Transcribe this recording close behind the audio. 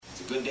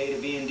Good day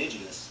to be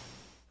indigenous.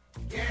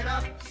 Get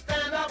up,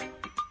 stand up.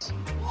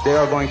 They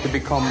are going to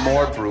become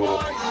more brutal.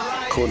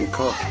 Couldn't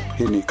cut.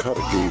 He didn't cut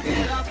again,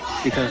 man.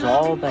 Because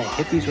all the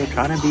hippies were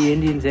trying to be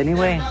Indians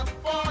anyway.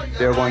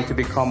 They're going to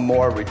become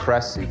more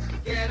repressive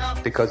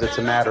because it's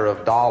a matter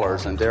of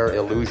dollars and their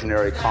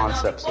illusionary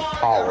concepts of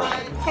power.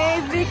 Hey,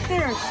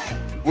 Victor.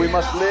 We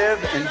must live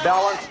in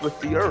balance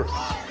with the earth.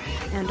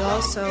 And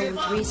also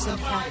with recent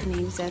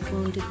happenings at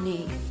Wounded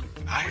Knee.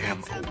 I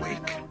am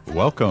awake.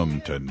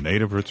 Welcome to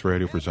Native Roots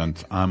Radio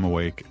presents I'm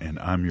Awake, and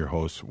I'm your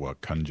host,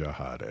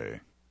 xeuugli.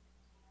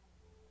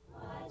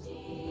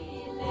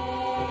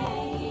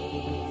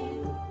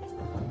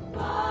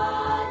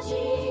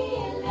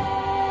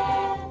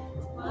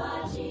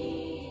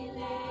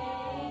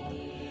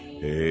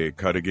 Hey,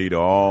 Kadagi to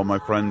all my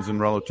friends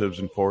and relatives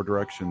in four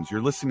directions.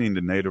 You're listening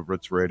to Native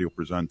Roots Radio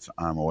presents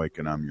I'm Awake,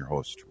 and I'm your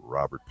host,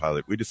 Robert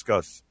Pilot. We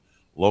discuss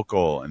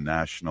local and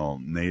national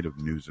Native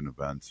news and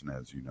events, and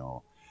as you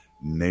know,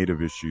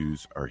 Native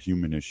issues are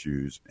human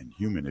issues, and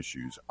human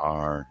issues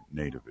are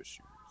Native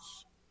issues.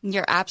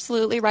 You're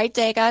absolutely right,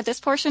 Daga. This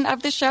portion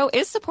of the show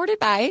is supported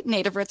by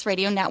Native Roots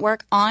Radio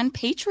Network on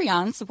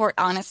Patreon. Support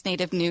honest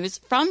Native news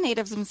from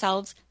natives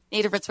themselves.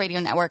 Native Roots Radio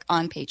Network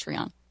on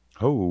Patreon.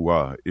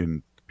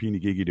 In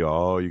Pinigigi to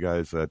all you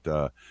guys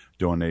that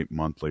donate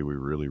monthly. We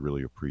really,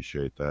 really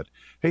appreciate that.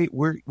 Hey,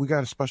 we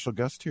got a special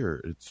guest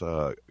here. It's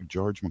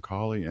George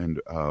McCauley,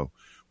 and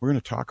we're going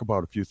to talk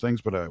about a few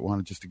things, but I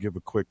wanted just to give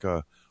a quick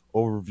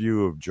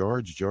overview of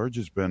George. George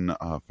has been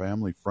a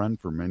family friend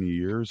for many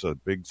years, a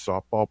big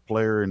softball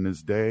player in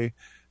his day,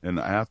 an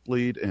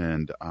athlete,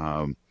 and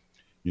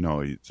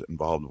he's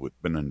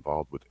been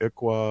involved with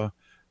ICWA,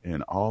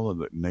 and all of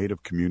the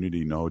Native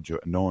community know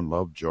and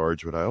love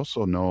George. But I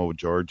also know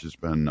George has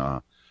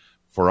been,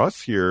 for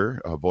us here,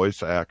 a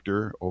voice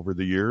actor over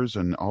the years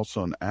and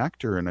also an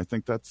actor. And I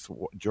think that's,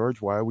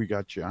 George, why we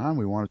got you on.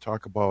 We want to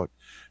talk about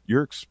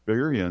your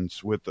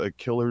experience with the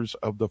Killers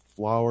of the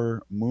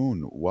Flower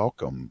Moon.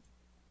 Welcome.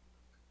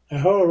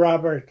 Hello,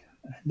 Robert,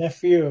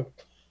 nephew,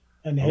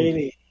 and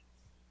Haley.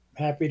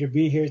 I'm happy to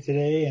be here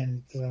today,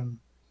 and it's an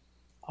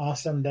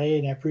awesome day,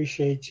 and I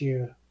appreciate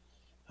you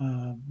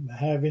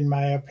having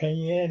my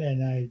opinion,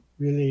 and I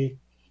really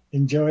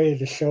enjoy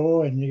the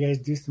show, and you guys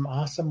do some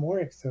awesome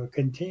work, so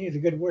continue the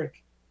good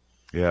work.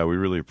 Yeah, we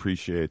really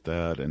appreciate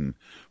that and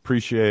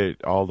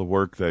appreciate all the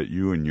work that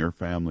you and your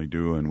family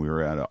do. And we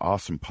were at an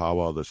awesome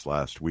powwow this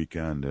last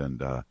weekend,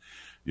 and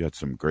you had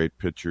some great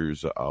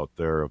pictures out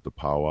there of the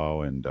powwow.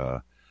 And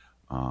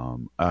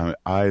I,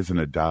 as an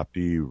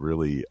adoptee,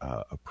 really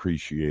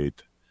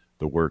appreciate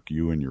the work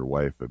you and your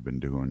wife have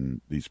been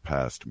doing these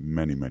past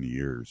many, many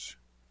years.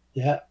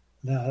 Yeah,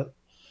 the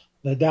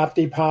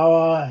adoptee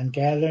powwow and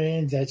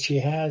gatherings that she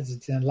has,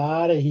 it's a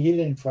lot of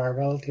healing for our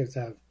relatives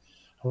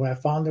who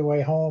have found their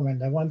way home, and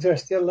the ones who are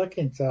still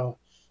looking. So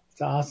it's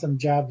an awesome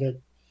job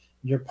that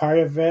you're part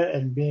of it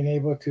and being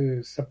able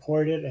to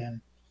support it.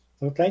 And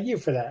so thank you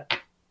for that.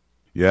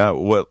 Yeah,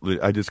 well,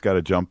 I just got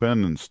to jump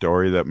in, and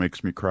story that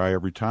makes me cry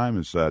every time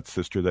is that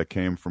sister that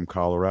came from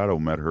Colorado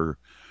met her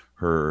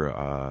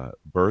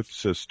birth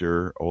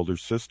sister, older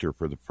sister,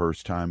 for the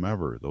first time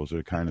ever. Those are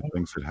the kind of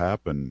things that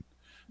happen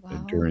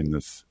during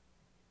this.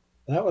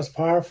 That was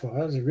powerful.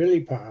 That was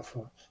really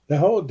powerful. The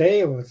whole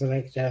day was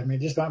like that. I mean,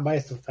 it just went by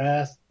so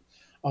fast.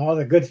 All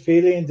the good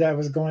feelings that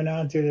was going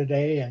on through the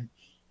day and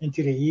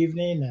into the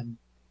evening, and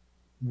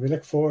we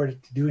look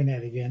forward to doing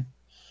that again.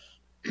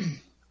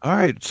 All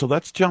right, so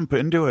let's jump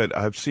into it.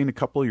 I've seen a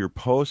couple of your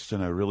posts,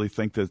 and I really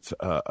think that's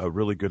a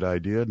really good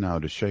idea now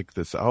to shake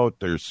this out.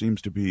 There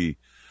seems to be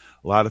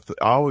a lot of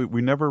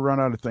we never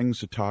run out of things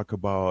to talk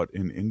about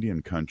in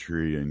Indian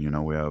country,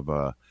 and we have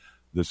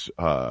this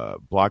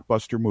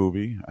blockbuster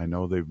movie. I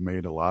know they've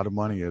made a lot of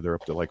money. They're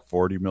up to like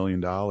 $40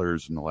 million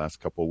in the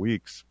last couple of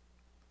weeks.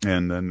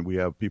 And then we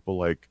have people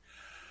like,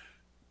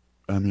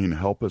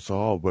 help us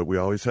all, but we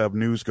always have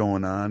news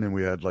going on. And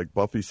we had like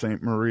Buffy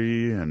St.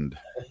 Marie and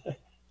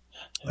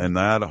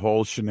that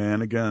whole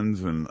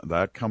shenanigans and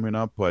that coming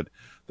up. But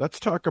let's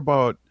talk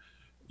about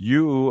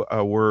you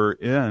were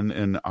in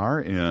and are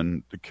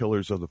in the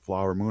Killers of the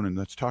Flower Moon, and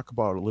let's talk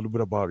about a little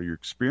bit about your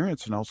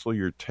experience and also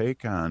your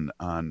take on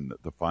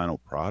the final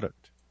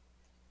product.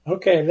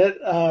 Okay,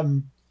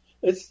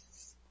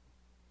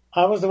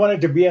 I was wanted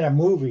to be in a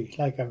movie,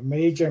 like a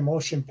major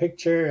motion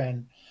picture,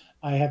 and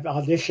I have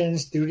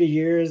auditions through the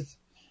years.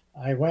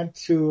 I went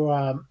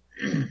to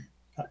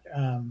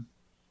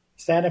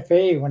Santa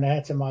Fe when I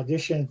had some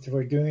auditions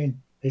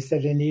they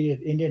said they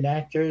needed Indian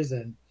actors,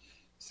 and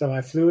so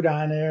I flew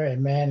down there,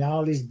 and man,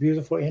 all these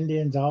beautiful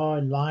Indians all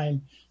in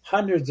line,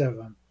 hundreds of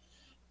them.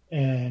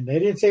 And they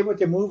didn't say what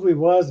the movie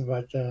was,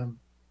 but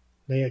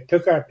they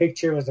took our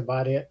picture, was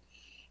about it.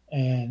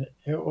 And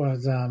it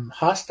was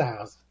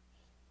Hostiles.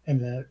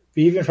 And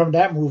even from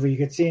that movie, you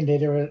could see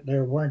that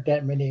there weren't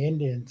that many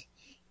Indians.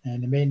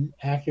 And the main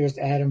actors,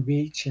 Adam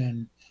Beach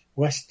and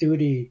Wes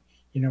Studi,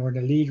 were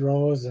the lead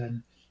roles,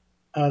 and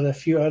a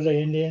few other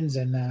Indians.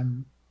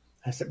 And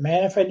I said,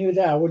 man, if I knew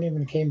that, I wouldn't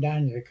even came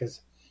down here, because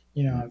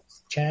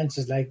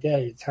chances like that,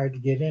 it's hard to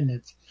get in.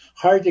 It's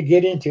hard to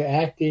get into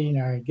acting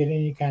or get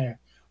any kind of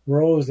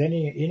roles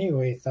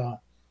anyway. So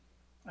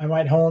I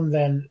went home.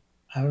 Then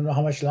I don't know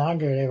how much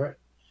longer they were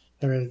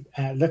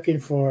looking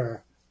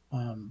for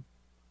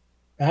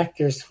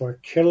actors for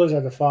Killers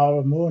of the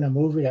Flower Moon, a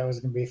movie that was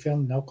going to be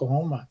filmed in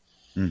Oklahoma.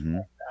 Mm-hmm.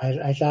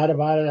 I thought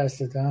about it. I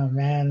said, oh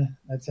man,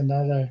 that's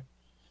another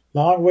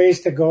long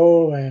ways to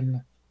go.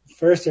 And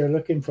first they're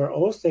looking for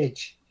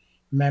Osage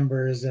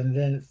members, and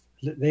then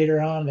later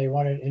on they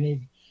wanted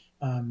any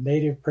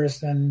Native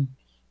person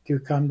to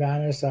come down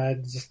there. So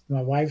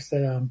my wife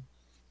said,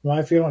 well,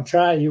 if you don't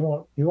try,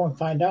 you won't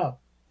find out.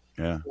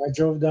 Yeah. So I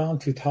drove down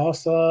to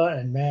Tulsa,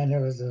 and man, it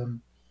was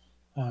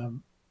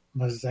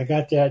I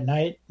got there at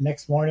night.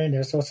 Next morning,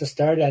 they're supposed to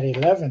start at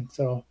 11.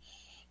 So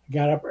I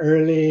got up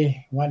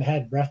early, went and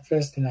had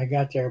breakfast, and I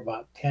got there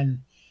about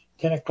 10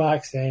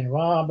 o'clock saying,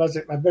 well, I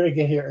better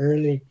get here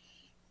early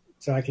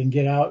so I can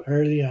get out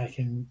early and I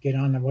can get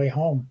on the way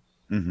home.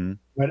 Mm-hmm.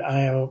 But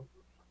I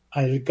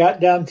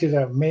got down to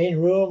the main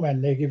room,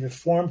 and they give a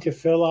form to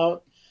fill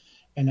out,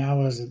 and I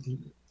was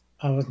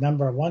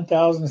number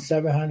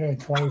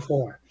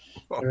 1,724.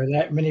 There were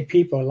that many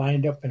people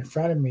lined up in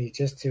front of me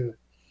just to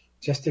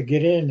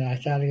get in. And I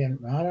thought again,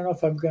 I don't know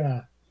if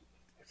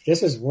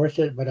this is worth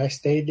it, but I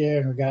stayed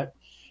there, and we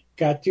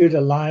got through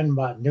the line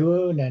about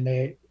noon, and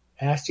they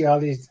asked you all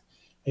these,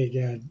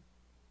 they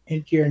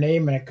enter your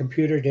name in a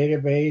computer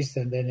database,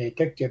 and then they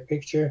took your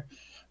picture.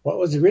 What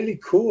was really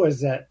cool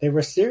is that they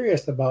were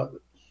serious about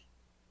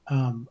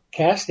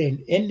casting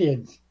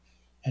Indians.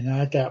 And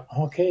I thought,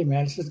 okay,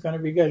 man, this is going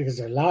to be good, because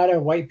there are a lot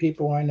of white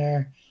people in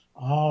there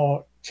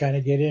all trying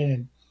to get in.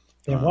 And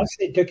then once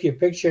they took your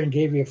picture and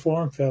gave you a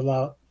form filled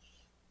out,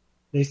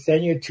 they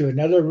send you to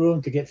another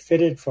room to get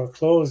fitted for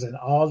clothes, and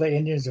all the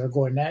Indians are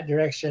going that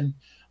direction.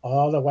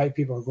 All the white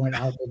people are going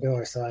out the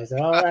door. So I said,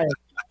 all right,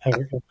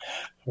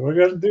 we're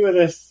going to do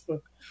this.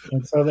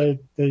 And so they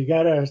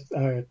got our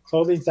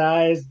clothing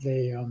size.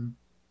 They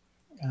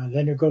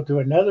then you go to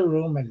another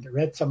room and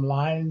read some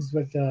lines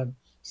with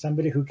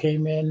somebody who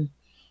came in.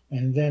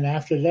 And then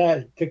after that,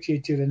 it took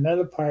you to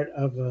another part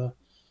of the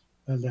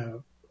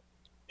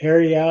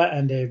area,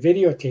 and they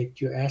videotaped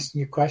you,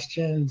 asking you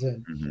questions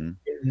and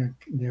getting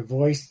their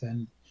voice.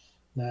 And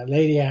the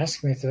lady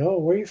asked me, I said, oh,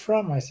 where are you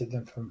from? I said,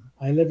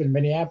 I live in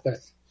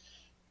Minneapolis.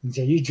 And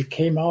said, you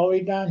came all the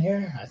way down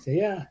here? I said,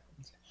 yeah.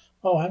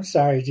 Oh, I'm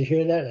sorry. Did you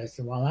hear that? I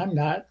said, well, I'm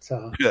not.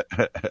 So,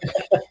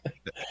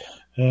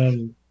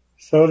 and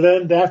so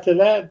then after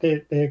that,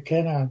 they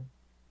kind of,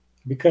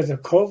 because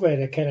of COVID,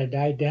 it kind of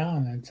died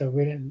down. And so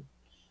we didn't,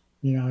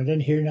 I didn't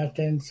hear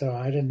nothing. So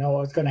I didn't know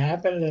what was going to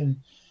happen. And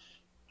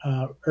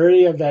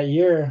early of that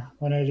year,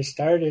 when I just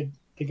started, I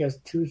think it was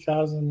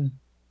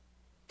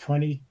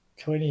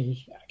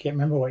 2020, I can't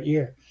remember what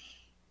year,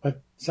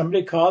 but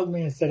somebody called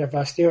me and said if I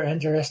was still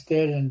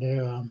interested,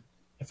 and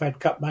if I'd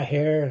cut my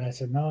hair. And I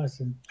said, no. I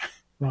said,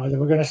 well,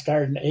 we're going to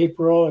start in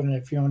April. And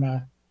if you want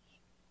to,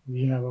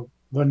 we'll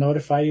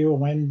notify you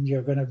when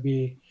you're going to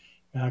be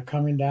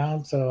coming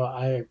down. So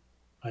I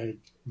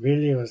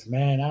really was,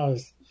 man, I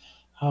was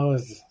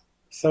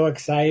so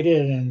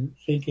excited and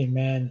thinking,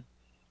 man,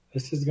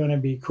 this is going to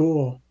be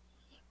cool.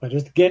 But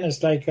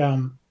it's like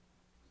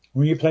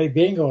when you play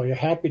bingo, you're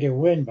happy to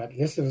win, but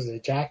this was a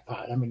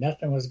jackpot. I mean,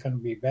 nothing was going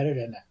to be better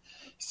than a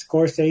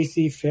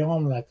Scorsese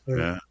film that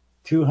was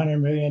 $200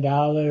 million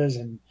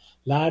and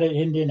a lot of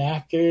Indian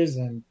actors.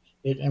 And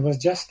it was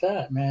just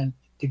that, man,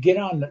 to get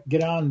on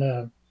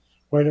the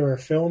where they were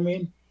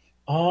filming,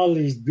 all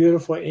these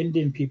beautiful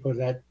Indian people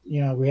that,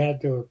 we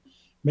had to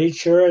make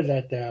sure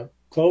that the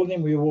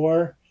clothing we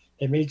wore,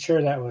 they made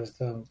sure that was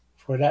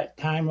for that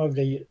time of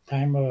the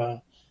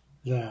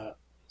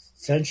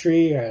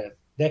century or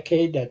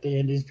decade that the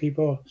Indian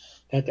people,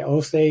 that the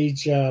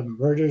Osage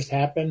murders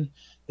happened.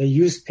 They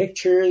used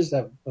pictures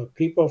of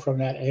people from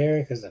that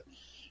era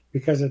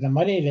because of the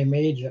money they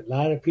made. A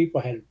lot of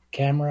people had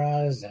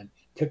cameras and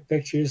took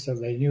pictures, so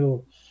they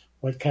knew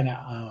what kind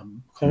of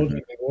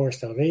clothing they wore.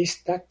 So they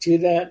stuck to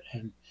that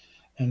and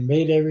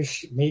made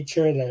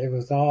sure that it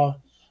was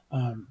all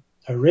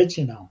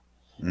original.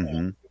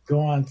 And go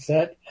on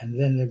set, and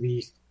then there'd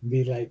be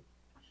like,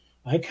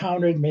 I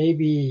counted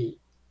maybe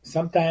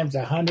sometimes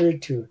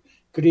 100 to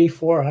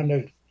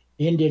 300-400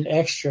 Indian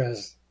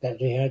extras that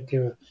they had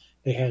to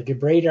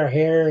braid our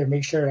hair and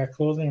make sure our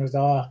clothing was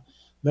all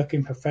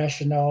looking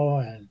professional,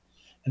 and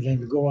then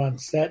we go on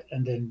set,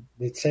 and then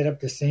they'd set up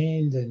the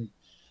scenes. And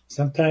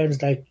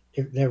sometimes, like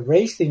if the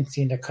racing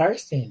scene, the car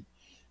scene,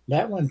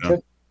 that one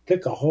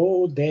took a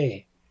whole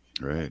day.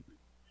 Right.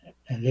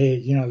 And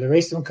they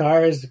race some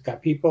cars,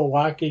 got people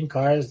walking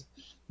cars,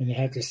 and they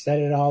had to set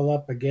it all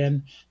up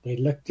again. They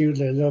looked through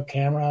their little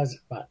cameras,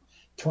 about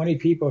 20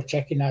 people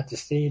checking out the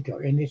scene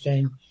or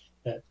anything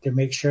to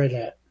make sure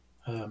that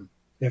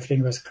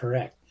everything was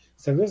correct.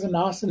 So it was an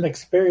awesome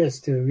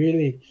experience to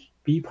really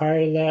be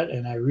part of that,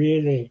 and I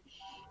really,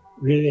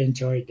 really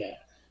enjoyed that.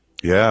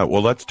 Yeah,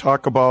 well, let's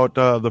talk about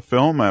the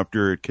film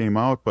after it came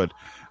out. But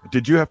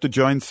Did you have to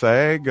join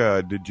SAG?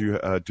 Did you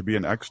to be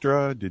an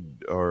extra?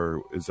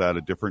 Or is that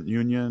a different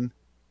union?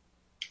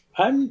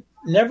 I've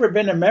never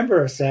been a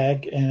member of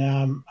SAG,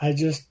 and I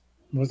just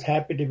was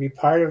happy to be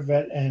part of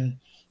it. And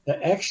the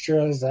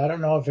extras, I don't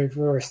know if we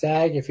were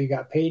SAG, if you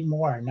got paid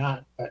more or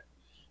not, but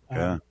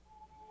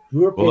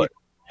we were paid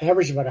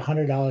average about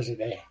 $100 a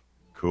day.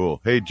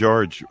 Cool. Hey,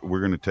 George, we're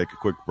going to take a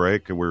quick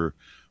break. We're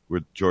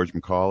with George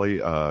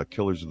McCauley,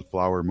 Killers of the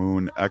Flower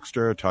Moon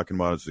extra, talking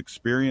about his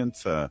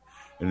experience and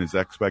his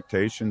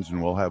expectations,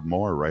 and we'll have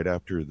more right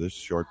after this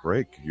short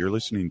break. You're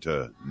listening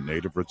to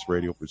Native Roots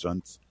Radio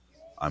Presents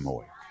I'm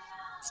Awake.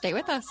 Stay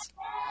with us.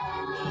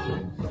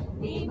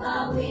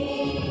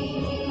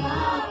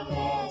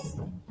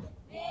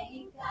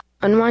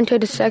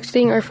 Unwanted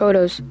sexting or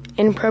photos,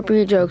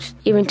 inappropriate jokes,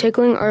 even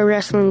tickling or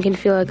wrestling can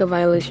feel like a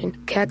violation.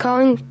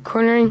 Catcalling,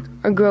 cornering,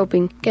 or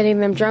groping, getting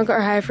them drunk or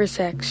high for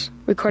sex,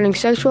 recording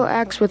sexual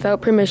acts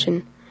without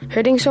permission,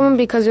 hurting someone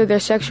because of their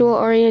sexual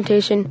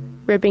orientation,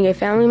 raping a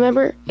family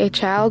member, a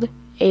child,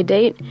 a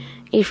date,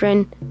 a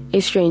friend, a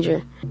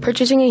stranger,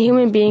 purchasing a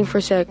human being for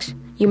sex.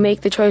 You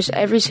make the choice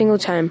every single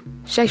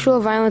time.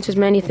 Sexual violence is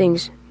many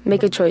things.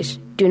 Make a choice.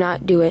 Do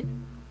not do it.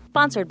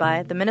 Sponsored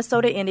by the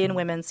Minnesota Indian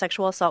Women's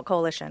Sexual Assault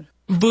Coalition.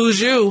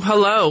 Bonjour,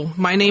 hello.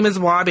 My name is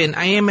Wabin.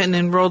 I am an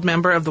enrolled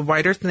member of the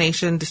White Earth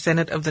Nation,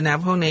 descendant of the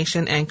Navajo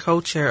Nation, and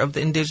co-chair of the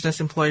Indigenous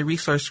Employee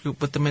Resource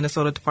Group with the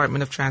Minnesota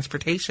Department of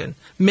Transportation.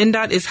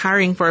 MnDOT is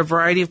hiring for a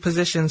variety of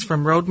positions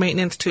from road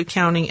maintenance to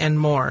accounting and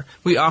more.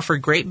 We offer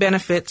great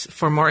benefits.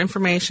 For more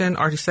information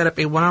or to set up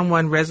a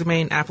one-on-one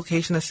resume and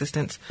application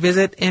assistance,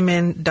 visit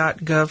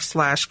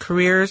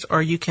mn.gov/careers,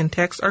 or you can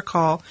text or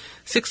call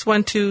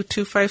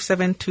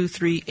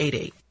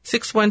 612-257-2388.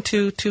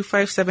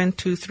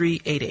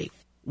 612-257-2388.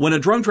 When a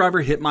drunk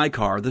driver hit my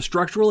car, the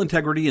structural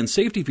integrity and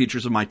safety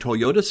features of my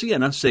Toyota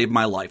Sienna saved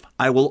my life.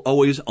 I will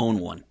always own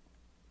one.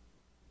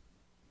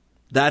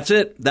 That's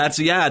it. That's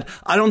the ad.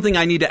 I don't think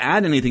I need to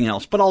add anything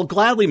else, but I'll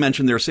gladly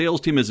mention their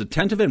sales team is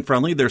attentive and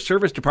friendly, their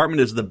service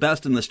department is the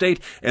best in the state,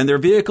 and their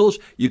vehicles,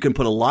 you can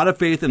put a lot of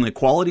faith in the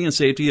quality and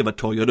safety of a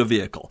Toyota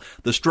vehicle.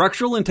 The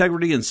structural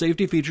integrity and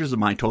safety features of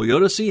my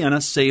Toyota Sienna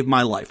saved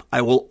my life.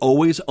 I will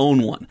always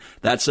own one.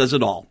 That says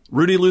it all.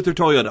 Rudy Luther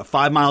Toyota,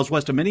 5 miles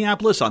west of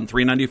Minneapolis on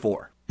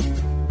 394.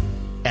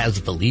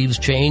 As the leaves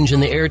change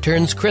and the air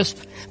turns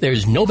crisp,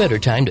 there's no better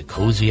time to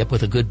cozy up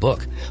with a good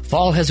book.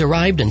 Fall has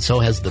arrived, and so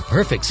has the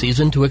perfect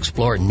season to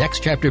explore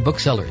Next Chapter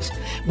booksellers.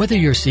 Whether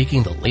you're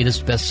seeking the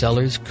latest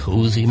bestsellers,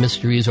 cozy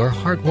mysteries, or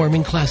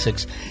heartwarming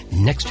classics,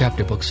 Next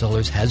Chapter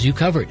Booksellers has you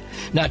covered.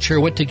 Not sure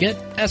what to get?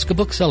 Ask a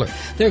bookseller.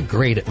 They're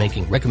great at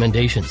making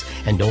recommendations,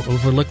 and don't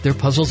overlook their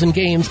puzzles and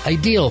games,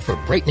 ideal for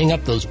brightening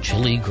up those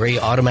chilly gray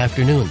autumn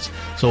afternoons.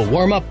 So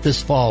warm up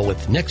this fall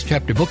with Next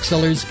Chapter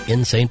Booksellers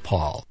in St.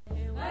 Paul.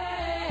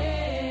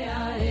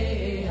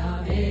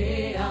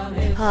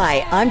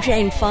 Hi, I'm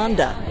Jane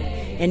Fonda,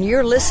 and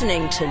you're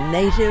listening to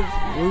Native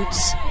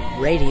Roots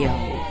Radio.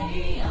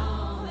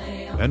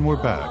 And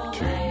we're back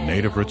to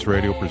Native Roots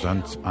Radio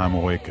presents I'm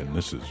Awake, and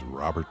this is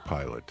Robert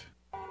Pilot.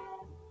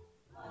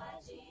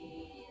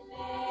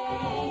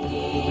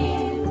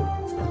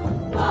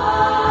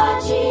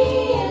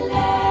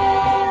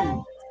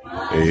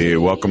 Hey,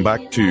 welcome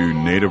back to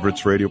Native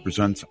Roots Radio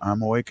presents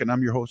I'm Awake, and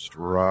I'm your host,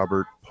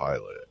 Robert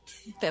Pilot.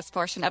 This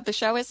portion of the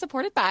show is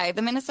supported by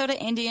the Minnesota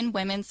Indian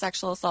Women's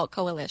Sexual Assault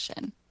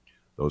Coalition.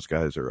 Those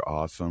guys are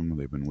awesome.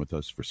 They've been with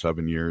us for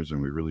 7 years,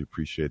 and we really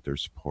appreciate their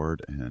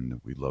support, and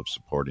we love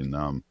supporting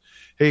them.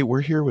 Hey,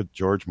 we're here with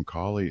George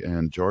McCauley,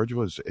 and George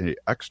was an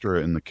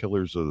extra in the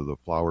Killers of the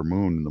Flower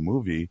Moon in the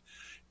movie,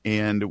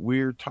 and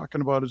we're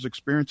talking about his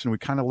experience, and we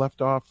kind of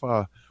left off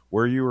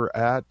where you were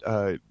at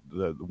the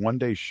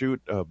one-day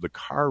shoot of the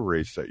car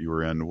race that you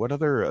were in. What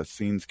other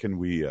scenes can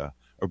we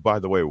or by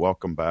the way,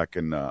 welcome back.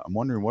 And I'm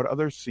wondering what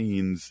other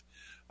scenes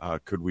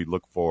could we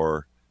look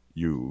for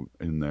you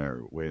in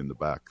there, way in the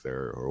back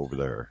there or over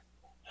there?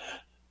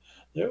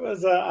 There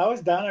was, I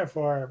was down there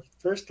I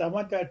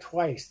went there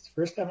twice.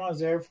 First time I was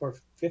there for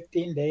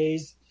 15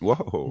 days.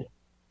 Whoa.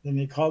 Then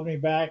they called me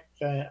back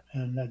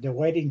and the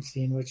wedding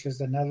scene, which was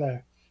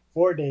another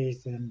 4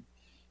 days.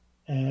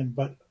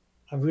 But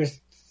I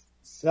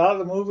saw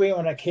the movie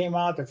when it came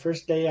out the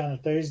first day on a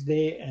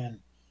Thursday, and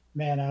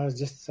man, I was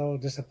just so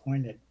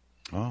disappointed.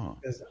 Oh.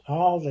 Because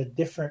all the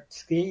different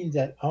scenes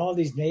that all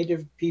these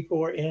Native people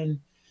were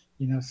in,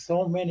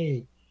 so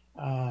many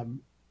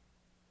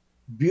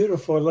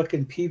beautiful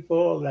looking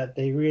people that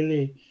they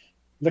really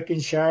looking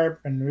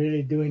sharp and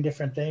really doing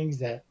different things,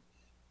 that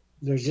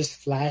there's just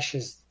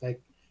flashes.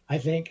 Like, I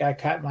think I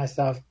caught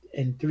myself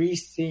in 3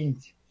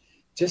 scenes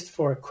just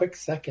for a quick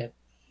second.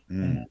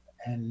 And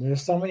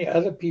there's so many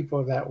other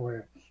people that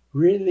were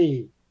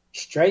really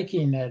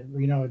striking that,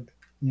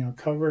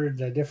 covered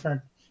the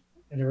different,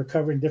 and they were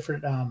covering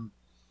different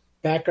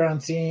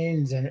background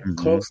scenes and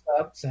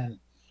close-ups,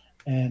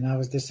 and I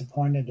was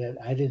disappointed that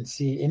I didn't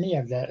see any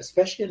of that,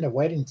 especially in the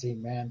wedding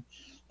scene, man.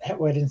 That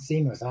wedding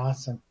scene was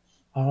awesome.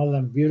 All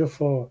them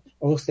beautiful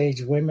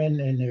Osage women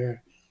in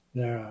their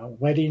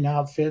wedding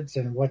outfits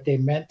and what they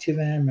meant to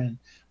them and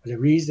the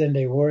reason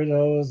they wore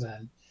those,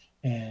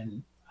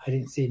 and I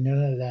didn't see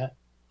none of that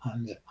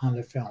on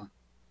the film.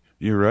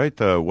 You're right.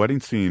 The wedding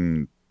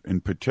scene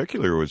in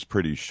particular was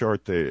pretty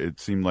short. It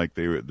seemed like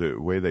the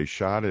way they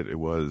shot it, it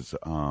was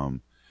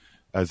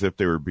as if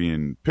they were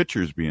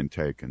pictures being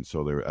taken,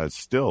 so they were as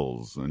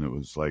stills, and it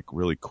was like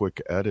really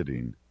quick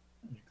editing.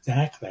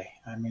 Exactly.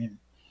 I mean,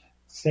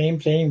 same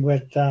thing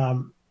with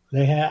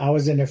I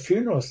was in a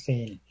funeral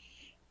scene,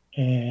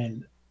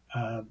 and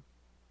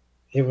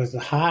it was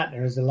hot.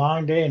 It was a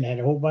long day, and had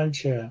a whole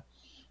bunch of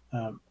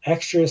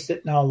extras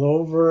sitting all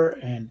over.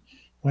 And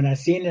when I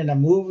seen in a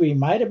movie,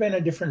 might have been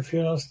a different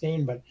funeral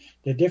scene, but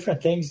the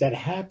different things that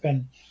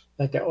happen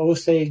that the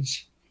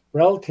Osage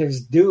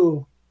relatives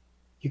do,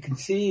 you can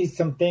see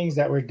some things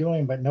that we're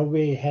doing, but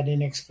nobody had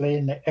any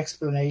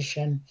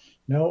explanation.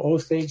 No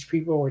Osage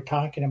people were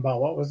talking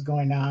about what was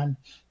going on.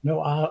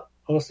 No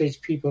Osage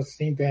people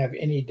seemed to have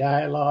any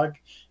dialogue,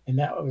 and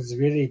that was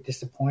really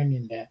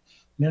disappointing that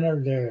none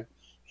of their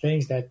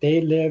things that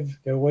they live,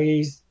 their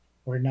ways,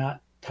 were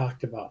not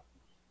talked about.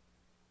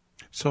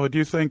 So do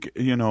you think,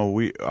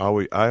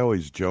 I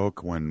always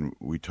joke when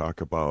we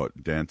talk about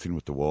Dancing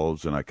with the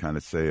Wolves, and I kind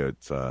of say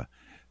it's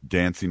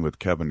Dancing with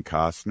Kevin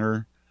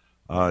Costner.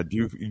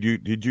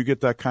 Did you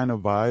get that kind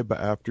of vibe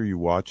after you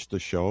watched the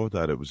show,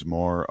 that it was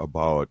more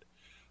about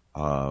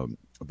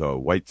the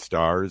white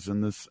stars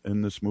in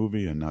this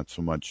movie and not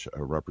so much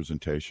a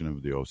representation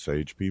of the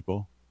Osage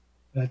people?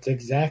 That's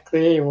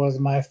exactly was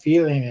my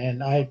feeling,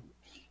 and I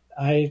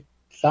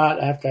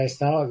thought after I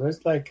saw it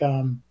was like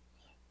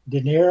De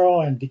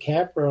Niro and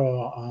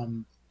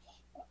DiCaprio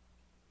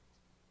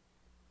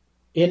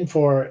in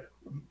for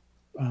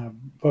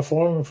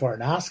performing for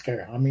an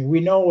Oscar. I mean,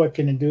 we know what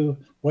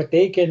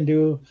they can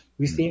do.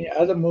 We've seen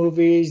other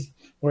movies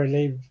where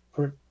they've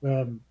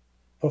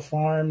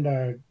performed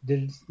or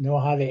didn't know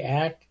how they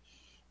act,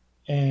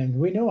 and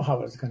we know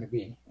how it's going to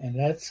be. And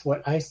that's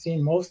what I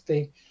seen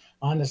mostly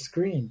on the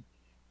screen.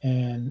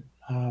 And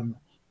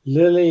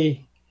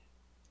Lily,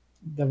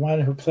 the one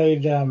who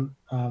played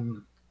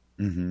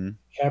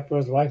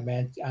Capro's wife,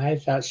 man, I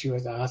thought she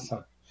was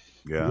awesome.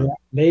 Yeah.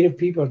 Native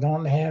people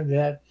don't have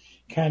that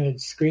kind of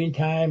screen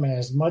time, and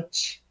as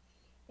much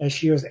as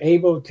she was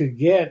able to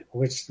get,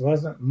 which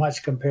wasn't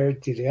much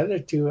compared to the other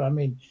two. I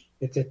mean,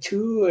 it's a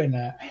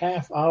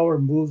 2.5 hour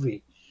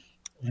movie.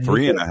 And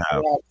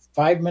 3.5.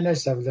 5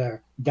 minutes of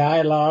the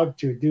dialogue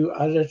to do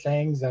other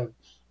things of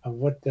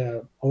what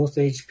the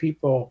Osage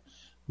people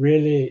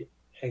really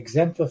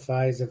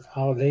exemplifies of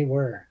how they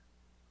were.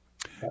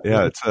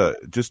 Yeah, it's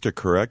just to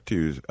correct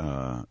you,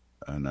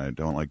 and I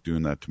don't like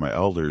doing that to my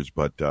elders,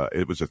 but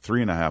it was a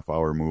 3.5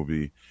 hour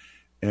movie.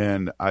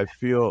 And I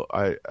feel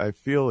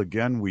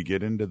again, we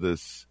get into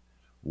this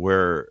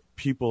where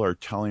people are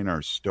telling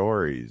our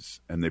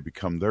stories and they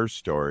become their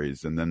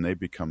stories, and then they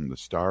become the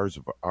stars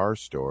of our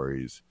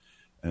stories.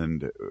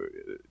 And,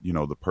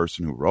 the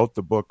person who wrote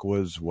the book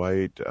was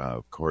white.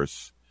 Of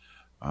course,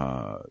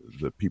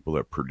 the people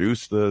that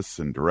produced this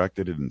and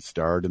directed it and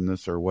starred in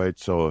this are white.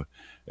 So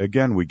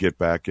again, we get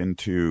back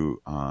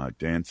into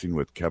Dancing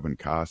with Kevin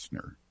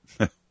Costner.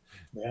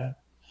 Yeah.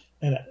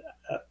 And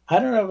I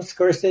don't know if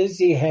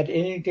Scorsese had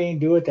anything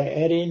to do with the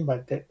editing,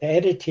 but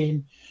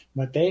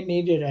but they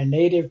needed a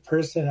native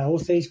person, an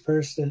Osage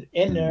person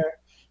in there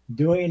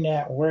doing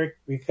that work,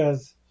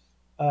 because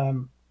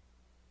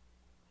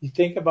you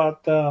think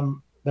about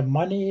the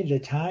money, the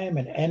time,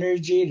 and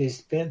energy they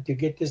spent to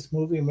get this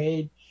movie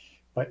made,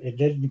 but it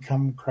didn't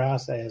come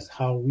across as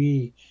how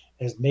we,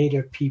 as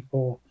Native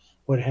people,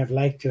 would have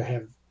liked to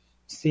have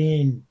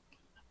seen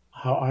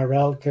how our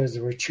relatives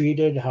were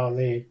treated, how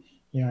they,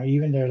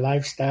 even their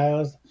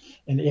lifestyles.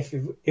 And if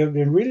it would have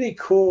been really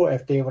cool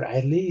if they would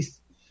at least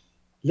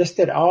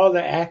listed all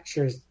the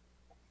actors,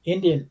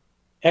 Indian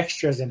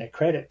extras in the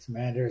credits,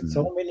 man. There's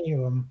so many of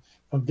them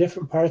from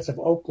different parts of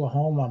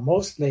Oklahoma.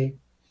 Mostly,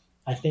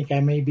 I think I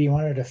may be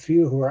one of the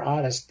few who are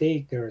out of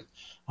state. There's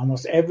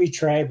almost every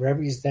tribe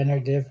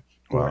representative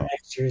who are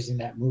extras in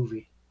that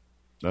movie.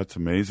 That's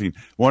amazing.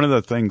 One of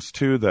the things,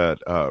 too, that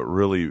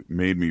really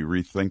made me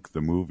rethink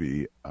the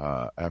movie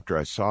after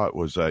I saw it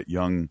was that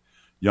young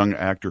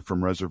actor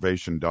from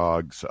Reservation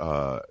Dogs,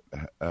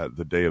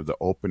 the day of the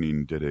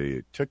opening, did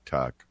a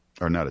TikTok,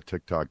 or not a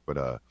TikTok,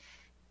 but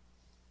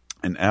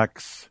an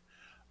X,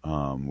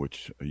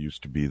 which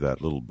used to be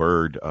that little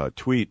bird,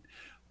 tweet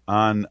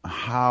on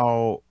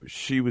how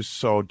she was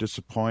so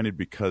disappointed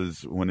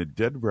because when it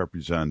did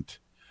represent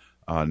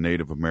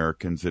Native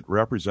Americans, it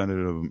represented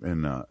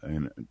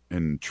them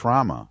in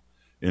trauma,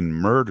 in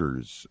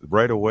murders.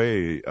 Right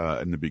away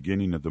in the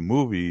beginning of the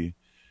movie,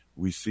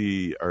 we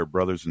see our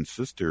brothers and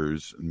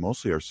sisters, and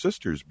mostly our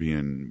sisters,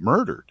 being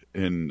murdered,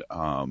 and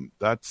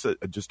that's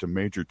just a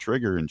major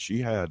trigger. And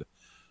she had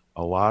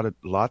a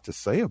lot to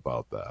say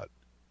about that.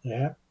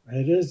 Yeah,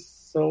 it is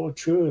so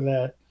true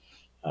that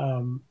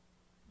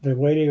the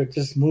way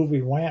this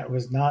movie went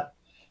was not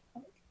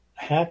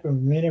happy.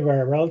 Many of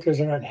our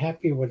relatives are not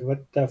happy with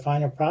what the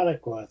final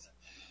product was,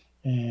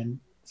 and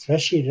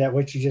especially that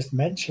what you just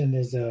mentioned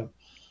is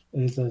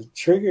is a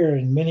trigger,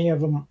 and many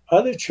of them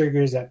other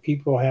triggers that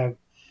people have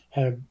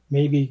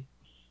maybe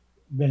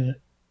been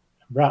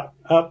brought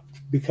up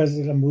because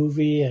of the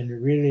movie, and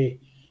really,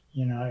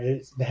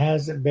 it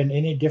hasn't been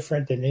any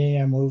different than any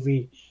other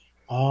movie.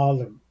 All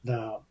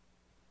the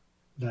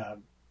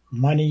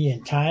money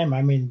and time.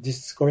 I mean,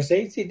 just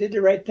Scorsese did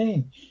the right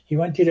thing. He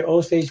went to the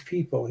Osage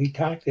people. He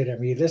talked to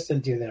them. He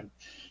listened to them,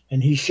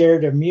 and he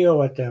shared a meal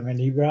with them. And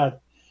he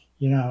brought,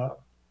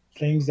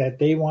 things that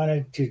they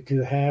wanted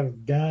to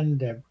have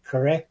done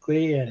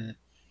correctly. And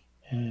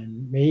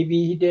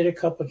maybe he did a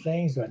couple of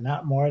things, but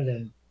not more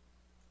than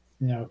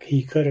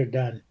he could have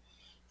done.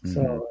 Mm-hmm.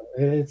 So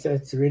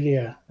it's really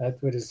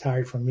that's what is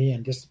hard for me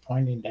and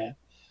disappointing, that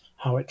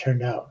how it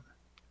turned out.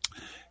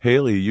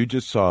 Haley, you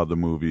just saw the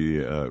movie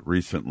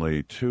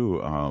recently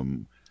too.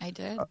 I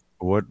did.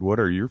 What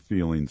are your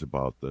feelings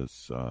about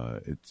this?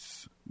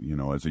 It's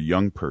as a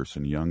young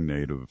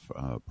Native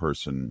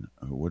person,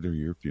 what are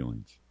your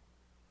feelings?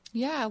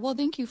 Yeah, well,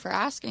 thank you for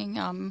asking.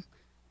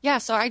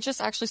 So I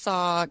just actually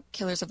saw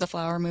Killers of the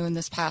Flower Moon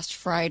this past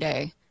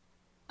Friday.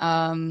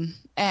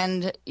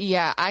 And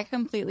yeah, I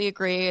completely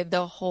agree.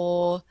 The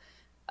whole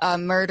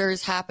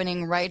murders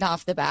happening right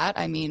off the bat.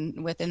 I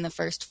mean, within the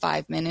first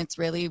 5 minutes,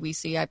 really, we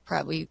see, I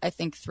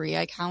think 3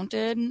 I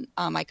counted.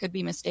 I could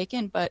be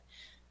mistaken, but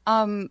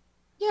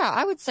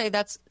I would say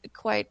that's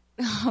quite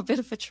a bit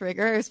of a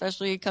trigger,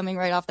 especially coming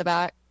right off the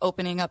bat,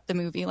 opening up the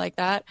movie like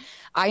that.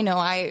 I know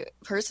I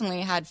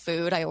personally had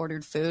food. I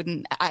ordered food,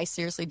 and I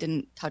seriously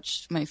didn't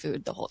touch my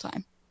food the whole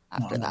time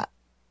after that.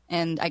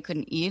 And I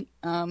couldn't eat.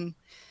 And,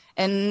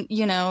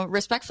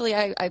 respectfully,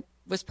 I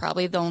was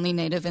probably the only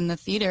Native in the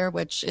theater,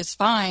 which is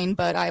fine,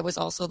 but I was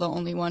also the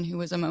only one who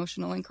was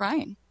emotional and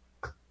crying.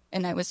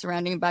 And I was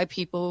surrounded by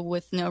people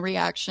with no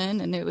reaction,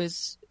 and it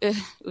was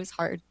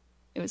hard.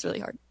 It was really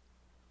hard.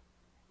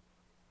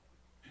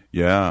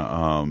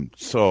 Yeah.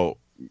 So,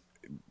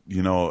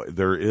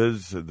 there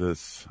is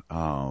this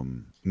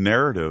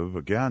narrative,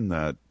 again,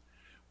 that,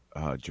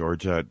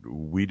 George, that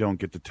we don't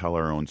get to tell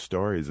our own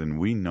stories, and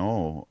we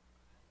know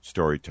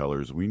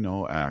storytellers, we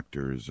know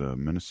actors.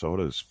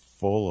 Minnesota is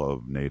full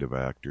of Native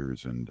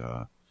actors, and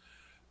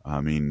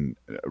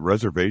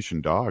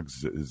Reservation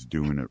Dogs is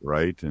doing it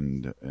right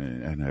and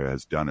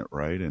has done it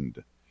right,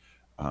 and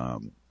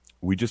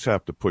we just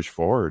have to push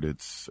forward.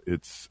 It's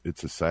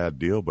a sad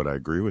deal, but I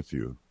agree with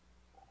you.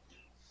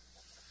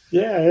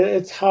 Yeah,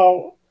 it's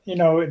how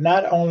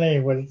not only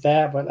with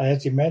that, but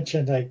as you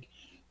mentioned, like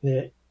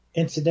the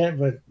incident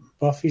with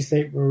Buffy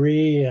St.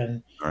 Marie,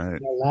 and right.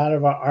 A lot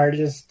of our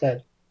artists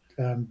that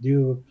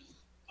do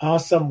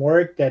awesome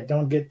work that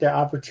don't get the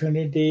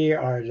opportunity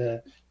or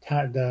the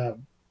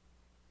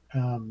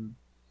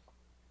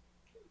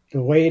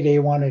way they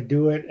want to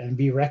do it and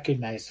be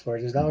recognized for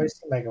it. There's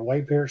always like a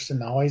white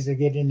person always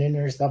getting in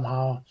there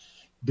somehow,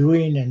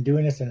 doing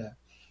this and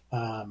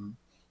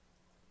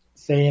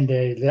saying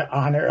they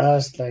honor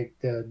us, like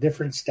the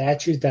different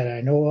statues that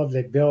I know of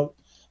they built.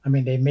 I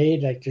mean, they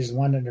made, like, there's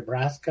one in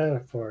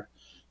Nebraska for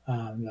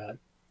the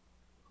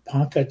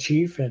Ponca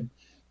chief, and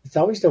it's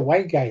always the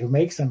white guy who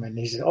makes them. And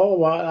he says, oh,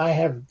 well, I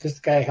have this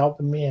guy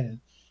helping me,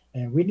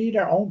 and we need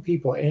our own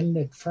people in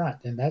the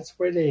front. And that's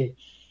where they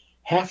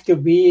have to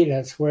be.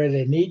 That's where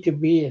they need to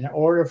be in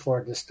order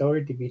for the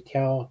story to be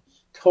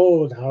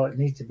told how it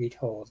needs to be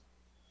told.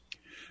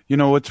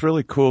 What's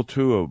really cool,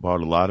 too,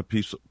 about a lot of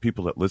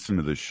people that listen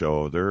to this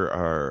show, there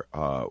are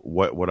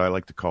what I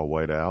like to call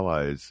white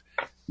allies.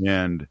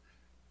 And,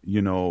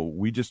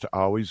 we just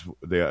always,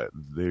 they're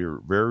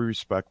very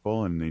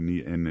respectful, and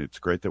and it's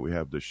great that we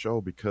have this show,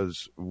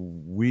 because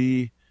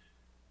we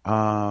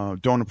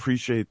don't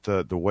appreciate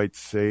the white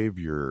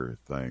savior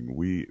thing.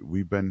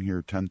 We've been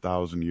here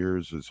 10,000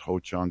 years as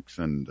Ho-Chunks,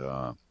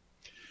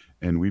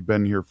 and we've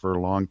been here for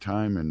a long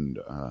time, and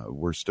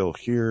we're still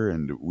here,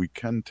 and we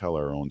can tell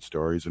our own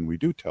stories, and we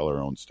do tell our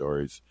own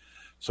stories.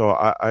 So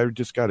I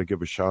just got to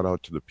give a shout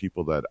out to the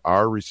people that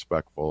are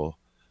respectful,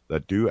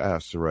 that do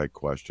ask the right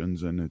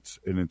questions, and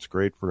it's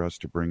great for us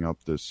to bring up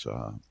this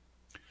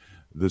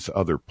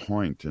other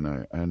point,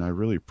 and I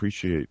really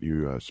appreciate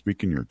you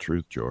speaking your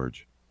truth,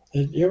 George.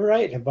 You're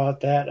right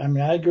about that. I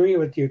mean, I agree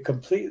with you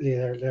completely.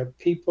 There are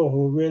people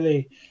who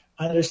really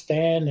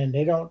understand, and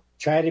they don't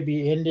try to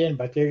be Indian,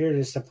 but they're here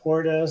to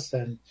support us.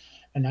 And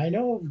I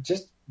know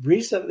just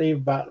recently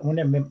about when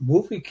the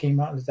movie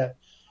came out, is that,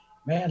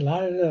 man, a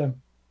lot of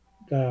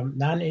the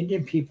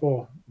non-Indian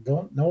people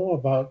don't know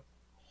about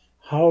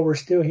how we're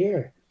still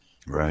here.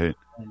 Right.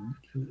 And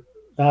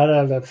a lot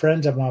of the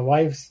friends of my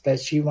wife's that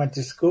she went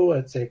to school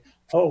and say,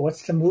 oh,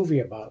 what's the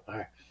movie about?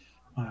 I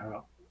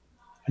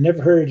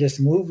never heard of this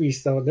movie.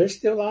 So they're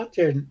still out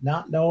there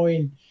not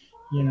knowing,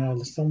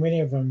 so many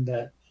of them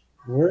that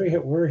we're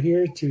here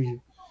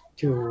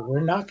we're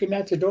knocking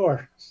at the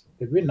door.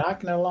 We've been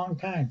knocking a long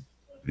time.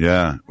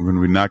 Yeah, when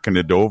we're knocking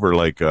it over,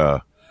 like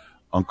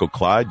Uncle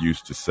Clyde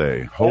used to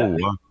say. Oh,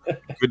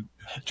 good.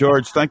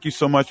 George, thank you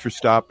so much for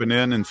stopping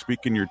in and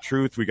speaking your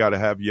truth. We got to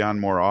have you on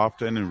more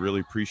often, and really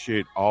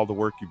appreciate all the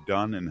work you've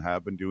done and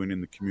have been doing in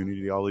the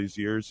community all these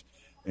years.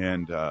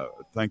 And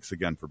thanks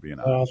again for being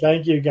on. Well,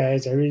 thank you,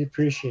 guys. I really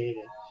appreciate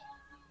it.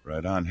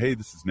 Right on. Hey,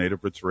 this is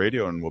Native Roots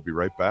Radio, and we'll be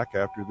right back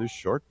after this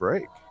short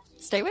break.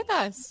 Stay with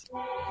us.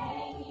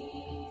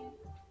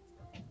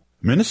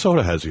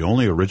 Minnesota has the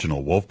only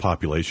original wolf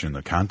population in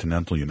the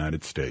continental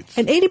United States.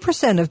 And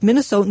 80% of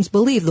Minnesotans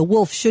believe the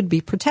wolf should be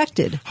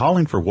protected.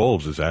 Howling for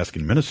Wolves is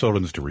asking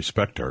Minnesotans to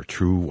respect our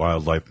true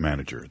wildlife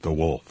manager, the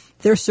wolf.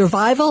 Their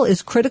survival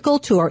is critical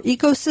to our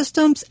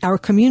ecosystems, our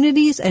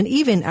communities, and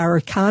even our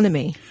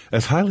economy.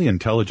 As highly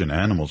intelligent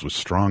animals with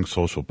strong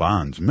social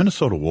bonds,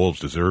 Minnesota wolves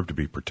deserve to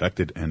be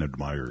protected and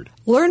admired.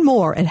 Learn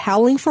more at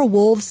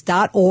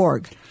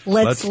howlingforwolves.org.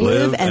 Let's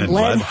live and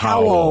let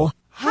howl.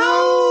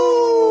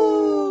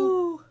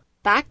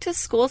 Back to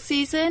school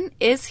season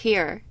is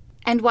here.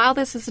 And while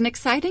this is an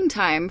exciting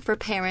time for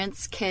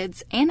parents,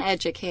 kids, and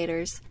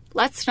educators,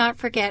 let's not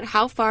forget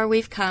how far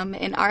we've come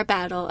in our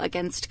battle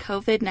against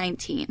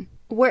COVID-19.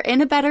 We're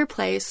in a better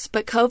place,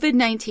 but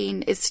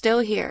COVID-19 is still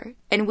here,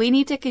 and we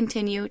need to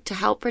continue to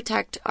help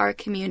protect our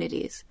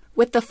communities.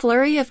 With the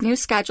flurry of new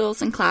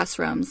schedules and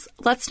classrooms,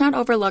 let's not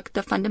overlook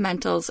the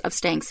fundamentals of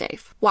staying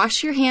safe.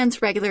 Wash your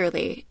hands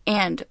regularly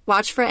and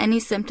watch for any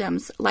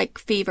symptoms like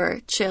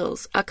fever,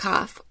 chills, a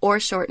cough,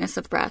 or shortness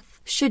of breath.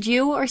 Should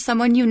you or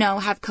someone you know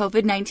have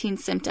COVID-19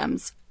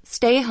 symptoms,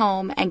 stay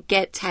home and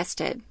get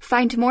tested.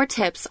 Find more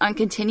tips on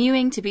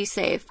continuing to be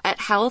safe at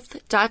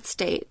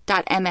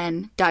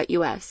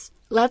health.state.mn.us.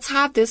 Let's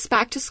have this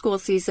back-to-school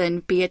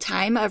season be a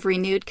time of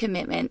renewed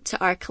commitment to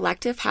our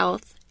collective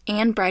health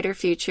and brighter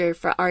future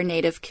for our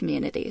Native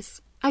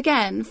communities.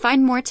 Again,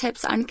 find more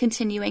tips on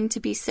continuing to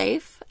be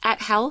safe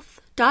at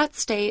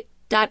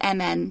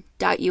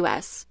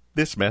health.state.mn.us.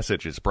 This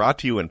message is brought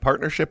to you in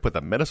partnership with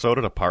the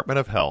Minnesota Department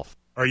of Health.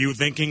 Are you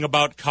thinking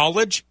about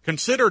college?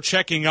 Consider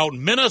checking out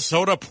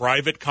Minnesota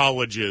Private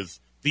Colleges.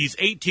 These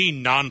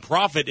 18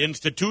 nonprofit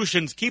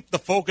institutions keep the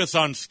focus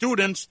on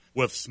students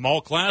with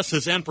small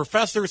classes and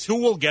professors who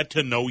will get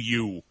to know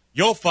you.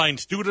 You'll find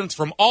students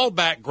from all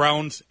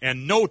backgrounds,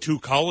 and no two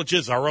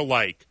colleges are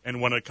alike. And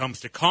when it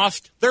comes to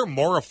cost, they're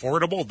more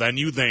affordable than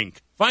you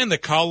think. Find the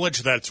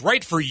college that's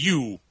right for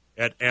you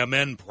at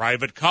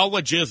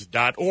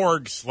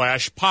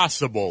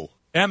mnprivatecolleges.org/possible.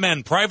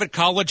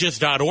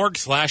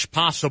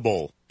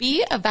 mnprivatecolleges.org/possible.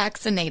 Be a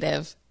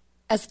vaccinative.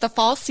 As the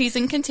fall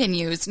season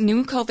continues,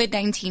 new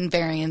COVID-19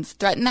 variants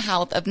threaten the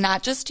health of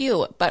not just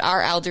you, but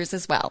our elders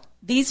as well.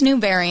 These new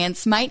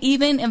variants might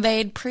even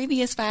evade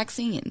previous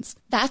vaccines.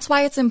 That's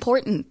why it's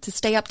important to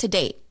stay up to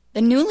date.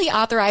 The newly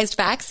authorized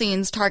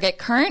vaccines target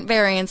current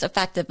variants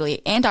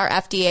effectively and are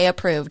FDA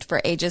approved for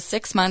ages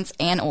 6 months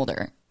and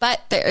older.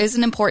 But there is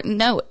an important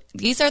note.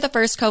 These are the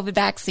first COVID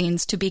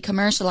vaccines to be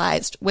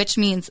commercialized, which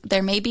means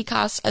there may be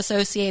costs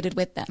associated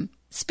with them.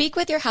 Speak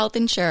with your health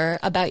insurer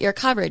about your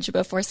coverage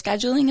before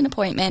scheduling an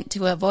appointment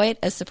to avoid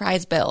a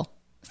surprise bill.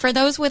 For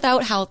those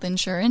without health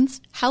insurance,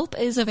 help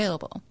is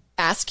available.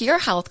 Ask your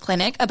health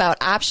clinic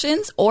about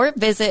options or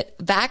visit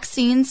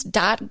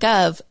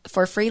vaccines.gov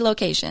for free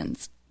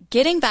locations.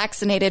 Getting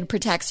vaccinated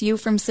protects you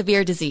from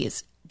severe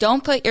disease.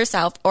 Don't put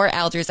yourself or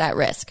elders at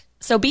risk.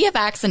 So be a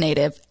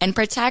vaccinative and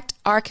protect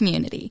our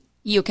community.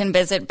 You can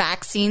visit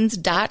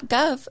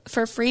vaccines.gov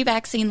for free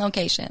vaccine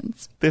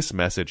locations. This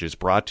message is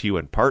brought to you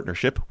in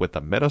partnership with the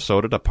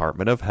Minnesota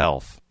Department of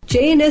Health.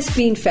 J&S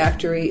Bean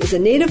Factory is a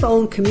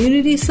Native-owned,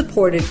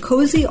 community-supported,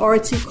 cozy,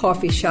 artsy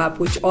coffee shop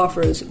which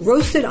offers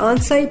roasted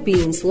on-site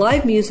beans,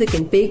 live music,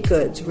 and baked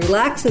goods.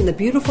 Relax in the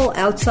beautiful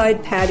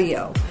outside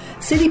patio.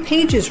 City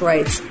Pages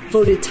writes,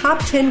 voted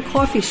top 10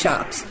 coffee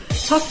shops.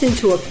 Tucked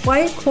into a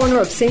quiet corner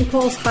of St.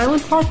 Paul's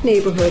Highland Park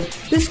neighborhood,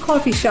 this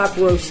coffee shop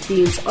roasts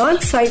beans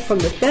on-site from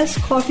the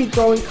best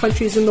coffee-growing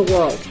countries in the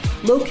world.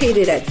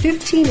 Located at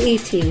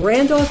 1518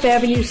 Randolph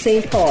Avenue,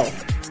 St. Paul.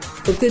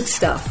 The good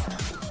stuff.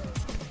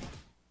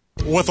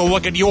 With a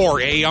look at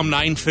your AM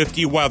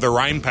 950 weather,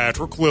 I'm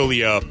Patrick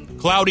Lilia.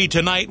 Cloudy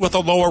tonight with a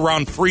low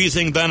around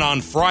freezing, then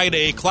on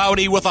Friday,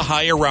 cloudy with a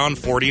high around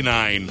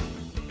 49.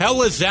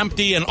 Hell is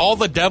empty and all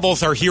the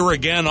devils are here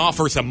again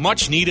offers a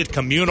much-needed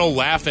communal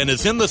laugh and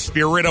is in the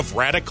spirit of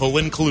radical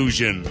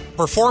inclusion.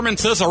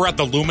 Performances are at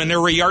the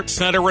Luminary Arts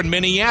Center in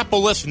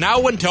Minneapolis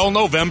now until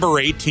November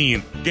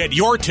 18th. Get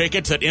your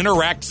tickets at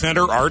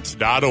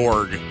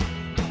interactcenterarts.org.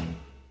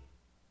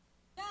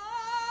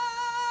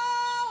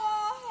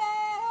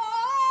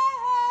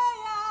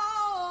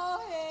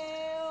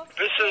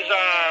 This is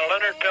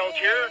Leonard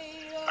Peltier.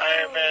 I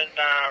am in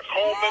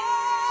Coleman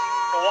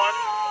 1.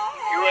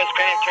 U.S.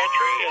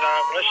 Penitentiary, and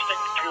I'm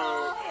listening to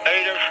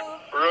Native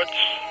Roots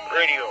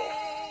Radio.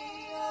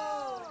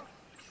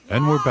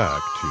 And we're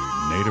back to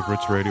Native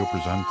Roots Radio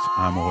presents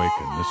I'm Awake,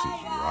 and this is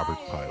Robert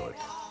Pilot.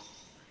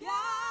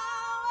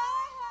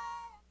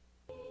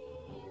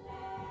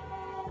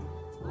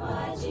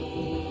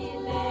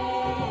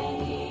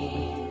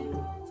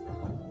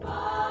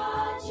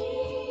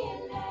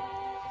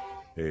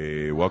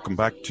 Hey, welcome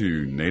back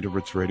to Native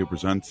Roots Radio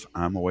presents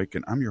I'm Awake,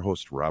 and I'm your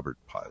host, Robert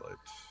Pilot.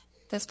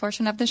 This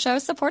portion of the show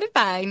is supported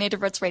by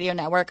Native Roots Radio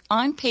Network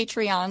on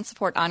Patreon.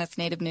 Support honest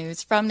Native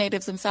news from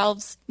natives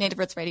themselves. Native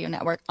Roots Radio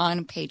Network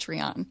on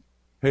Patreon.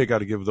 Hey, got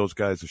to give those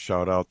guys a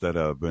shout out that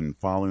have been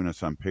following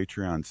us on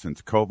Patreon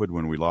since COVID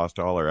when we lost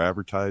all our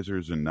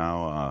advertisers, and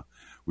now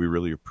we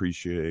really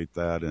appreciate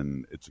that,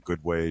 and it's a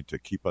good way to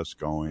keep us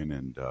going,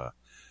 and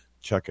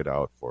check it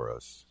out for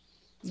us.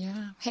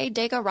 Yeah. Hey,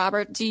 Dega,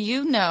 Robert, do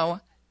you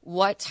know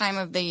what time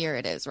of the year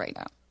it is right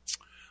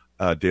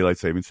now? Daylight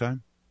savings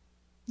time?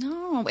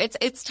 No,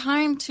 it's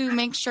time to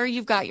make sure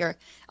you've got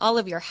all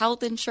of your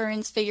health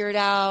insurance figured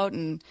out,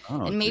 and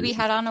maybe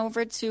head on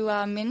over to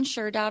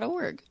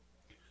minsure.org.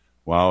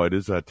 Wow, it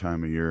is that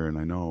time of year, and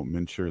I know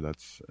MNsure,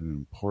 that's an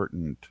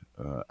important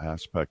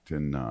aspect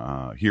in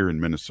here in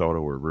Minnesota.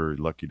 We're very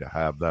lucky to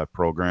have that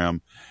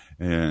program,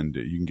 and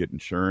you can get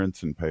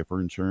insurance and pay for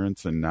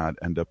insurance and not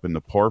end up in the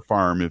poor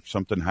farm if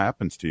something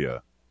happens to you.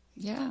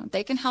 Yeah,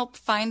 they can help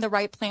find the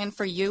right plan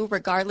for you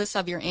regardless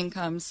of your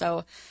income.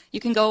 So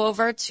you can go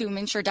over to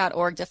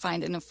minsure.org to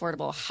find an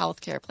affordable health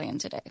care plan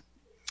today.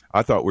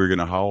 I thought we were going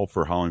to howl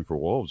for Howling for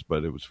Wolves,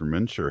 but it was for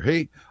MNsure.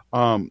 Hey,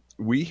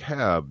 we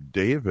have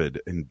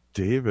David, and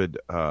David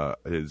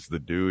is the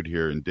dude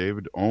here, and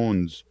David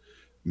owns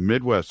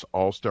Midwest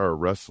All-Star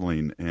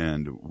Wrestling,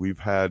 and we've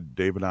had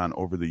David on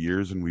over the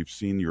years, and we've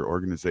seen your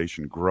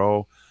organization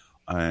grow,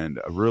 and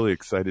I'm really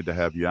excited to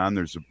have you on.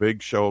 There's a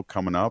big show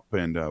coming up,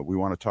 and we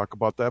want to talk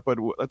about that, but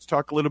let's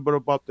talk a little bit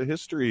about the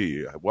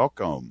history.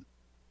 Welcome.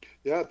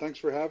 Yeah, thanks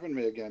for having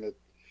me again. It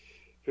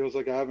feels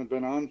like I haven't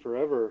been on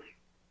forever.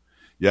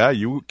 Yeah,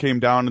 you came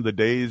down in the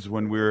days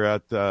when we were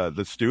at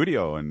the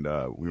studio, and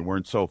we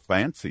weren't so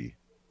fancy.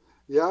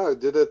 Yeah, I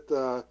did it.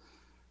 The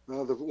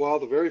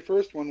very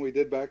first one we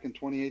did back in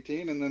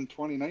 2018, and then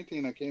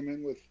 2019 I came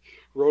in with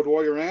Road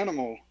Warrior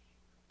Animal.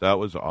 That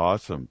was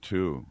awesome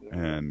too, Yeah.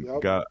 and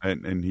Yep.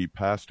 and he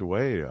passed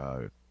away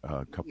a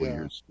couple of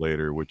years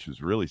later, which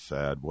is really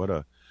sad. What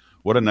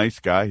a nice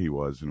guy he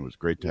was, and it was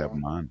great to have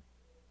him on.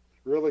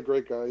 Really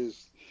great guy.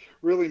 He's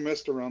really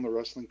missed around the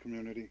wrestling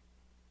community.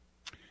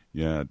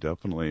 Yeah,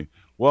 definitely.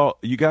 Well,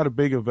 you got a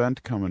big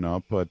event coming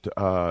up, but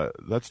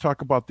let's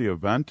talk about the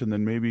event, and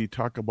then maybe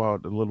talk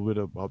about a little bit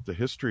about the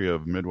history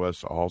of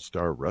Midwest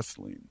All-Star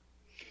Wrestling.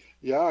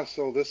 Yeah,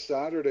 so this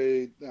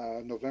Saturday,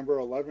 November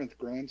 11th,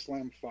 Grand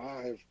Slam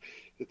 5.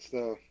 It's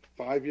the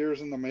 5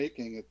 years in the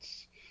making.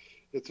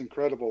 It's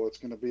incredible. It's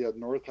going to be at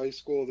North High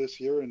School this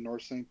year in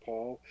North St.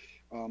 Paul.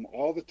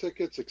 All the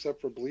tickets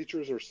except for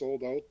bleachers are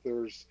sold out.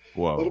 There's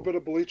a little bit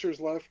of bleachers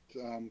left.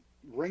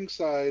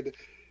 Ringside,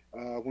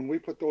 when we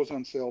put those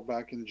on sale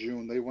back in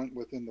June, they went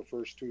within the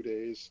first 2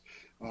 days.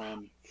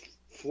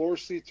 Floor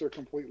seats are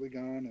completely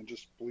gone, and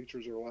just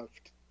bleachers are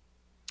left.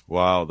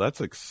 Wow,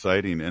 that's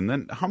exciting. And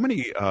then how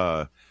many,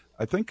 I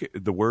think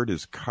the word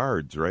is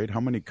cards, right? How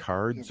many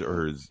cards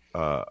or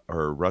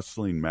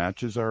wrestling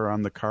matches are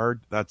on the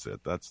card? That's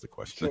it. That's the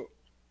question. So,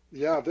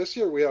 yeah, this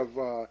year we have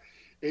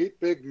 8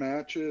 big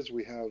matches.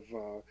 We have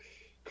a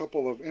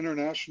couple of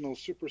international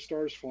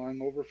superstars flying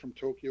over from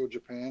Tokyo,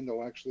 Japan.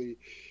 They'll actually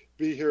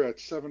be here at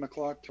 7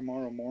 o'clock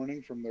tomorrow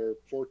morning from their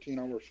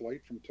 14-hour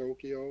flight from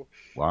Tokyo.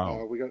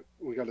 Wow.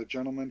 We got a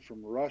gentleman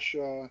from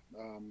Russia.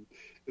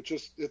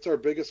 It's our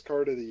biggest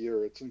card of the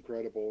year. It's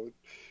incredible.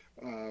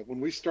 When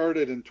we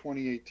started in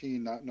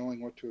 2018, not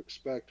knowing what to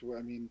expect,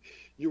 I mean,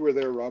 you were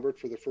there, Robert,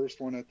 for the first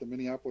one at the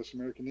Minneapolis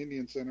American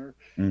Indian Center.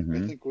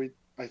 Mm-hmm.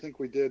 I think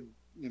we did,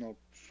 about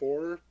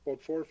 400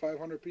 or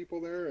 500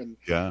 people there, and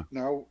yeah.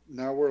 Now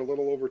we're a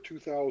little over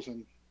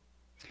 2,000.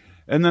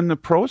 And then the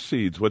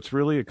proceeds, what's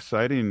really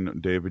exciting,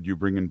 David, you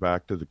bringing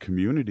back to the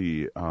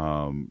community,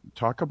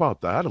 talk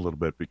about that a little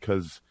bit,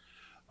 because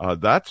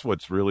that's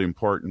what's really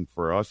important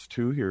for us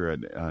too here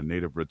at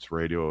Native Roots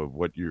Radio, of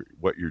what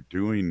you're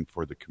doing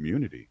for the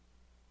community.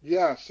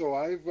 Yeah, so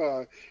I've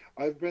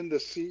been the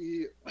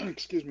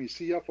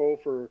CFO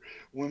for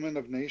Women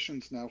of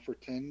Nations now for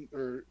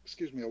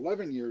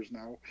 11 years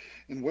now,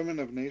 and Women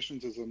of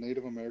Nations is a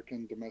Native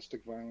American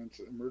domestic violence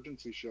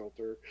emergency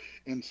shelter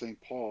in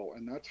St. Paul,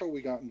 and that's how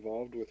we got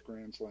involved with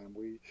Grand Slam.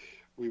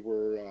 We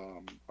were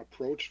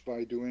approached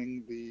by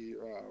doing the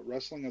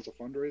wrestling as a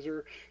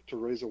fundraiser to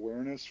raise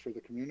awareness for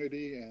the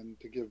community and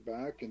to give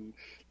back, and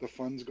the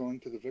funds going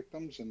to the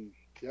victims. And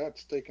yeah,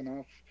 it's taken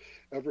off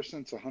ever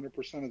since.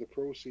 100% of the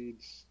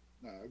proceeds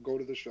go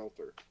to the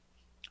shelter.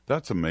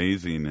 That's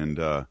amazing, and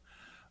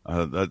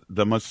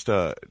that must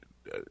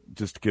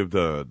just give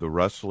the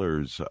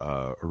wrestlers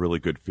a really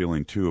good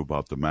feeling too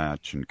about the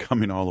match and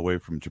coming all the way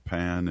from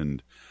Japan.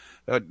 And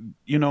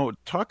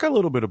talk a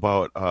little bit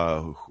about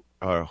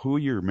who are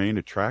your main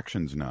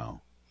attractions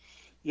now?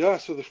 Yeah,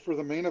 so for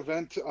the main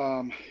event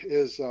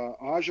is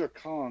Aja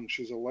Kong.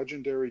 She's a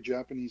legendary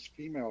Japanese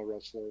female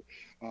wrestler.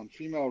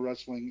 Female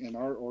wrestling in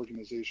our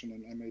organization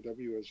in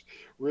MAW has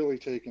really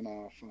taken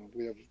off.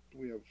 We have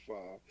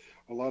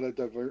a lot of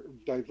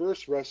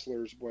diverse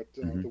wrestlers, but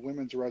the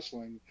women's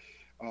wrestling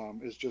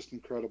is just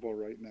incredible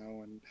right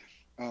now.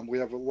 And we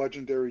have a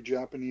legendary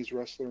Japanese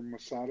wrestler,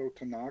 Masato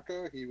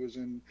Tanaka. He was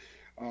in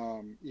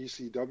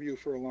ECW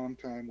for a long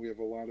time. We have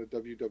a lot of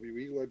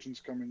WWE legends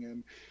coming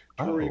in.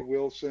 Tori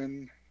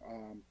Wilson,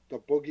 the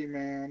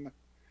Boogeyman,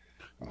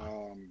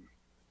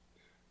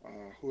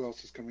 Who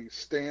else is coming?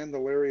 Stan the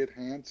Lariat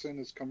Hansen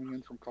is coming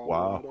in from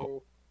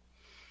Colorado.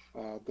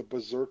 Wow. The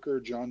Berserker,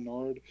 John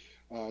Nord.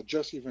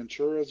 Jesse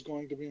Ventura is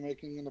going to be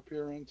making an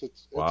appearance.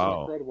 It's Wow. an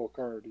incredible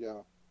card,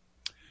 yeah.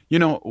 You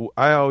know,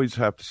 I always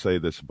have to say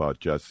this about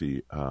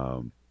Jesse.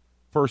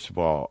 First of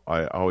all,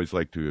 I always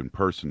like to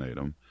impersonate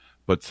him.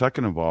 But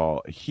second of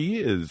all, he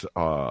is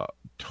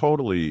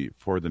totally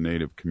for the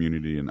Native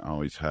community and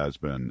always has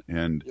been.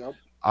 And Yep.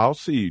 I'll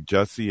see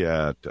Jesse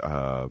at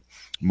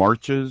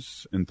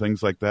marches and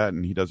things like that,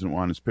 and he doesn't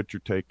want his picture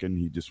taken.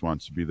 He just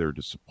wants to be there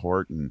to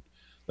support. And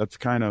that's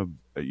kind of,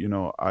 you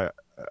know,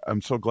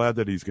 I'm so glad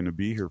that he's going to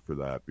be here for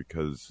that,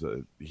 because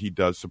he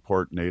does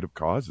support Native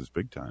causes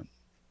big time.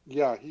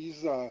 Yeah,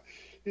 he's going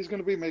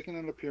to be making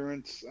an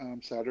appearance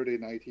Saturday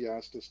night. He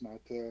asked us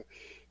not to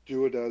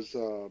do it as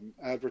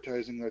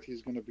advertising that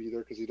he's going to be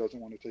there, because he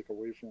doesn't want to take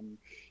away from,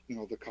 you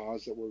know, the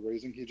cause that we're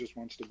raising. He just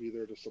wants to be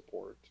there to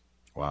support.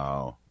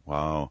 Wow.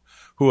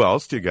 Who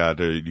else do you got?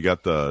 You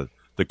got the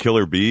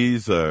killer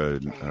bees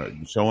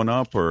showing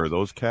up, or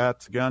those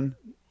cats again?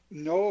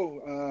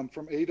 No,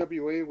 from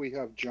AWA we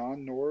have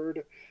John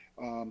Nord,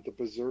 the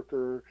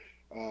Berserker,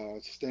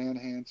 Stan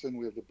Hansen.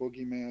 We have the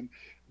Boogeyman,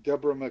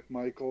 Deborah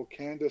McMichael,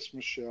 Candace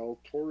Michelle,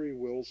 Tori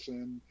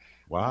Wilson.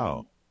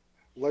 Wow.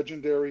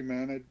 Legendary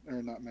referee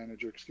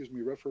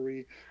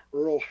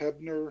Earl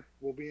Hebner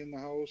will be in the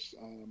house.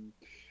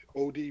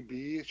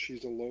 ODB,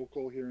 she's a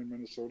local here in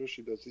Minnesota.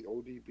 She does the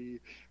ODB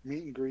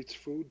meet and greets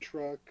food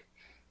truck.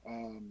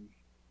 You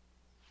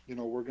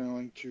know, we're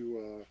going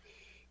to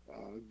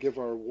give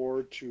our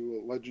award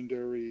to a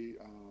legendary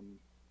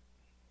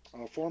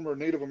former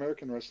Native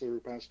American wrestler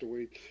who passed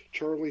away,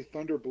 Charlie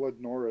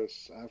Thunderblood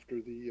Norris. After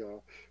the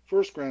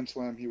first Grand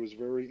Slam, he was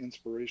very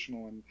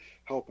inspirational in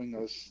helping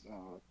us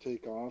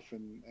take off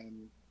and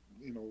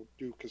you know,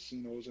 do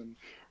casinos and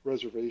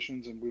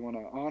reservations, and we want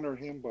to honor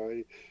him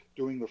by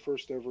doing the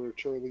first ever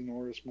Charlie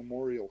Norris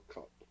Memorial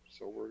Cup.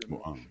 So we're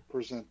going to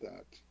present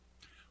that.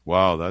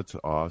 Wow, that's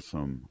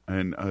awesome.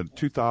 And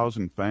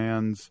 2,000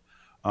 fans.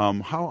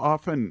 How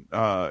often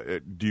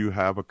do you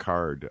have a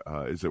card?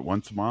 Is it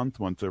once a month,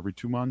 once every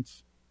 2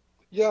 months?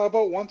 Yeah,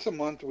 about once a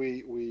month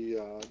we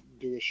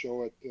do a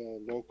show at the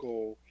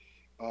local,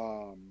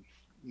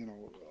 you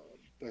know,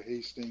 the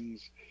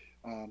Hastings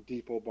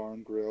Depot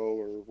Barn Grill,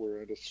 or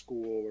we're at a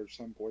school or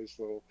someplace.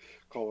 They'll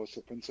call us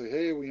up and say,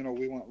 hey, we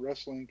want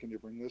wrestling. Can you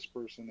bring this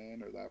person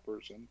in or that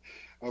person?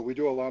 We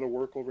do a lot of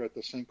work over at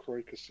the St.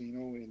 Croix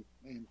Casino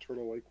in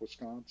Turtle Lake,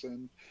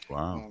 Wisconsin.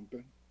 Wow.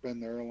 Been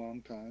there a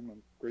long time.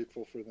 I'm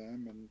grateful for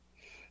them. And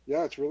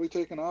yeah, it's really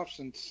taken off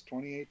since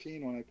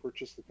 2018 when I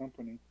purchased the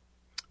company.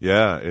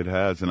 Yeah, it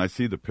has. And I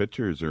see the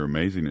pictures are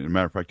amazing. As a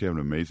matter of fact, you have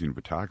an amazing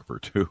photographer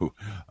too.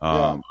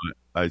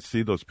 I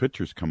see those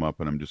pictures come up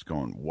and I'm just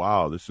going,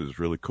 wow, this is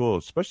really cool.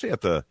 Especially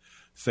at the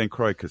St.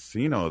 Croix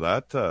Casino.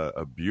 That's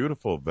a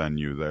beautiful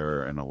venue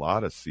there and a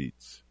lot of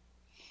seats.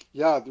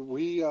 Yeah,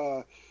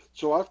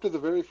 so after the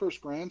very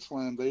first Grand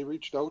Slam, they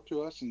reached out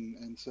to us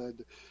and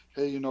said,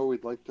 hey, you know,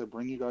 we'd like to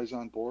bring you guys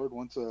on board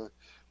once a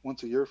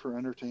year for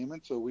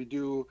entertainment. So we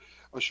do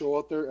a show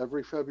out there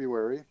every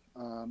February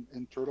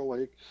in Turtle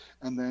Lake.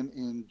 And then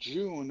in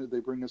June, they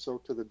bring us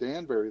out to the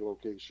Danbury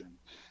location.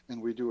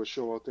 And we do a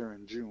show out there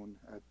in June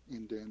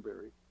in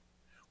Danbury.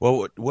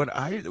 Well, what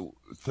I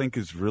think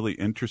is really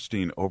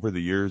interesting over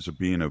the years of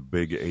being a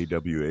big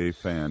AWA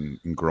fan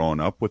and growing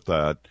up with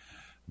that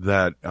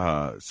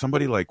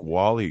somebody like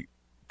Wally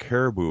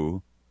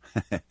Carbo,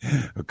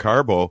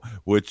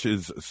 which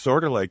is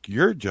sort of like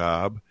your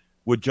job,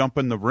 would jump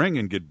in the ring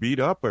and get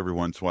beat up every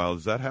once in a while.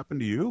 Does that happen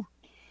to you?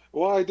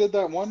 Well, I did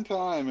that one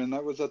time, and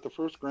that was at the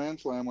first Grand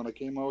Slam when I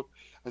came out.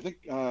 I think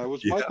it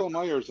was Michael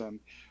Myers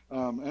in.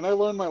 And I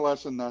learned my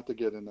lesson not to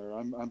get in there.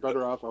 I'm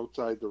better off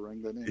outside the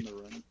ring than in the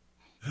ring.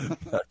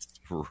 That's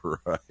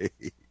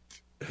right.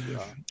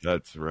 Yeah.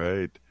 That's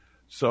right.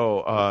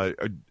 So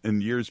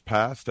in years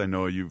past, I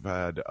know you've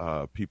had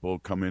people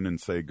come in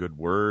and say good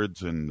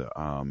words, and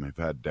have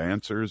had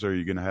dancers. Are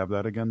you going to have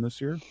that again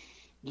this year?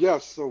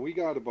 Yes. So we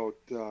got about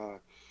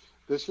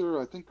this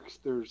year, I think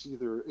there's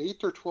either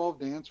 8 or 12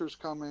 dancers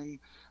coming.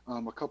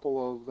 A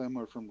couple of them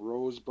are from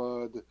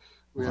Rosebud.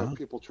 We have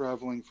people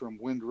traveling from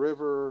Wind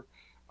River.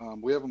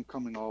 We have them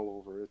coming all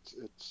over.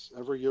 It's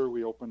every year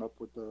we open up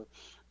with the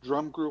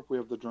drum group. We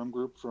have the drum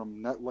group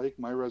from Net Lake,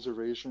 my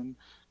reservation,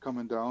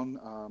 coming down.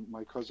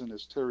 My cousin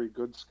is Terry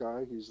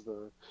Goodsky. He's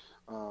the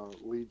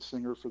lead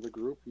singer for the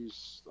group.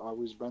 He's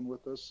always been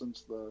with us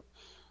since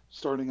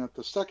starting at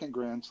the second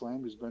Grand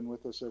Slam. He's been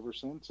with us ever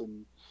since.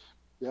 And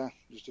yeah,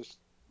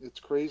 it's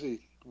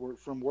crazy.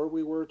 From where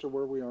we were to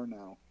where we are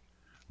now.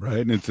 Right,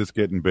 and it's just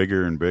getting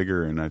bigger and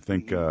bigger. And I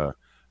think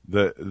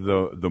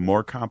the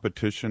more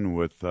competition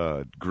with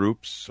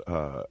groups,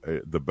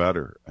 the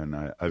better.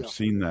 And I've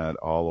seen that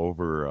all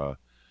over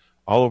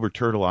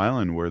Turtle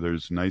Island, where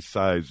there's nice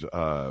size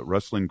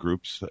wrestling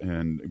groups,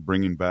 and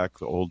bringing back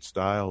the old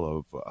style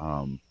of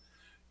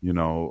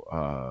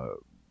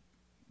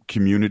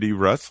community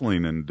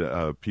wrestling and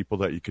people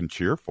that you can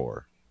cheer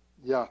for.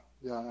 Yeah.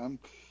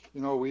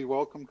 we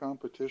welcome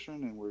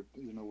competition, and we're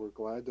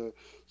glad to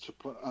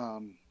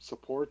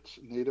support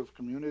Native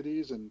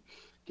communities and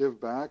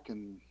give back,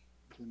 and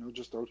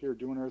just out here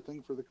doing our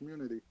thing for the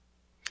community.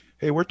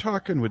 Hey, we're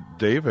talking with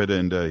David,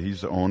 and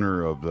he's the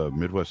owner of the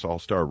Midwest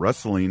All-Star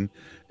Wrestling,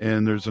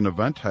 and there's an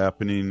event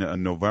happening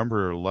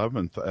November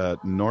 11th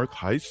at North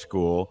High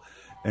School,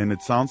 and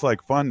it sounds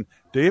like fun.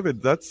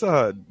 David, let's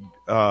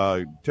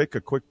take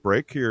a quick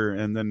break here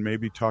and then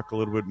maybe talk a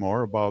little bit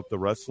more about the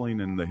wrestling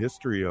and the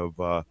history of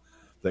the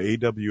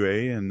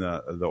AWA and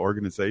the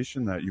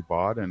organization that you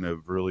bought and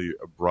have really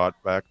brought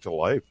back to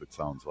life, it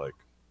sounds like.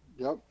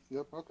 Yep,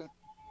 okay.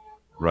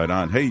 Right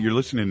on. Hey, you're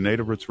listening to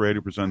Native Roots Radio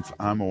presents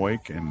I'm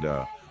Awake, and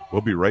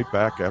we'll be right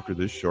back after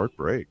this short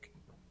break.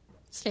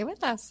 Stay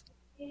with us.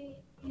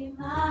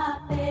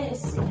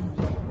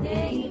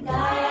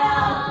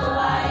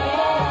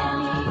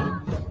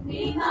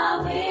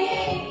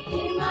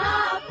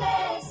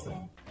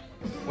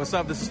 What's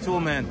up? This is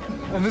Toolman.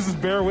 And this is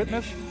Bear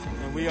Witness.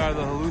 And we are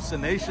the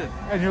Hallucination.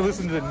 And you're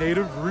listening to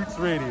Native Roots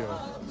Radio.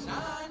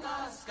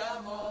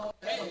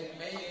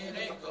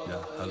 The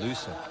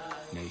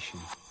Hallucination.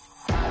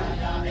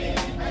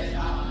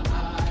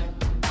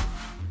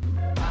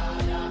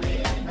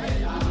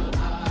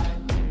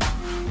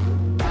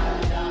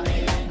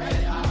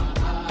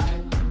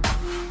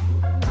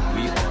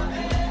 We are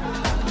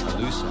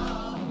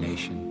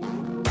Hallucination.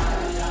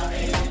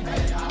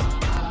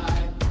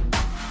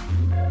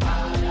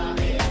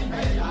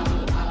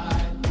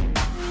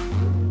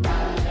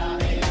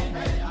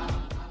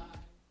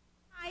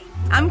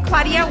 I'm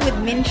Claudia with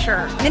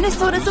MinSure,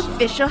 Minnesota's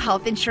official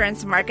health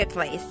insurance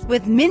marketplace.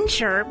 With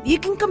MinSure, you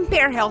can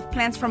compare health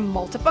plans from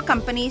multiple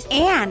companies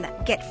and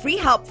get free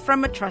help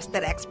from a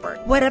trusted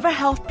expert. Whatever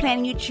health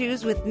plan you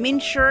choose with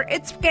MinSure,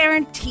 it's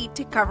guaranteed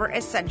to cover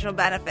essential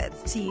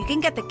benefits, so you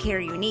can get the care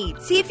you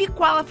need. See if you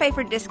qualify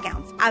for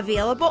discounts,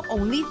 available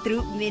only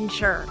through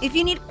MinSure. If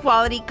you need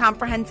quality,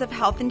 comprehensive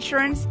health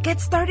insurance, get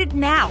started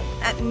now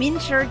at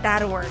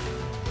minsure.org.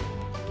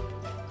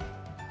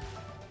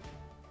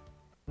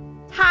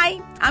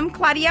 Hi, I'm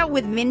Claudia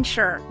with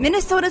MinSure,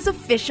 Minnesota's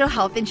official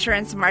health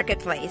insurance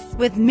marketplace.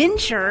 With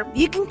MinSure,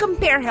 you can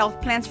compare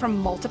health plans from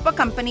multiple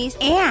companies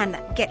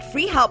and get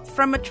free help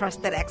from a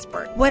trusted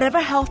expert. Whatever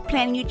health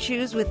plan you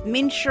choose with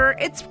MinSure,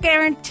 it's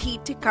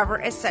guaranteed to cover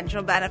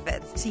essential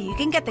benefits, so you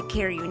can get the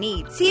care you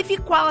need. See if you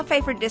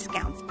qualify for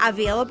discounts,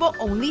 available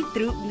only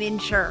through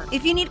MinSure.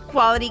 If you need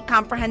quality,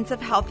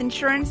 comprehensive health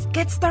insurance,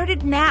 get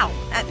started now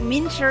at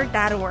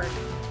minsure.org.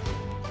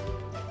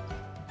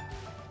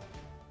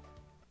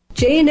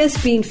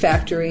 J&S Bean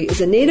Factory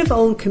is a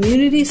native-owned,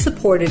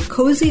 community-supported,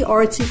 cozy,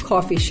 artsy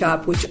coffee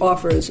shop which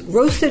offers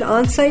roasted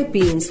on-site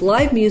beans,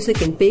 live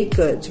music, and baked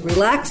goods.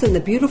 Relax in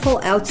the beautiful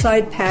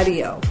outside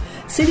patio.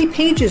 City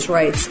Pages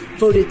writes,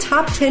 voted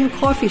top 10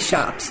 coffee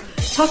shops.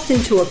 Tucked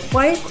into a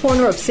quiet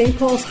corner of St.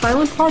 Paul's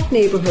Highland Park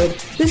neighborhood,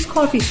 this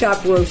coffee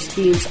shop roasts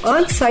beans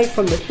on-site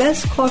from the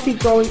best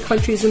coffee-growing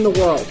countries in the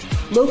world.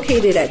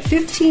 Located at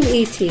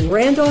 1518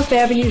 Randolph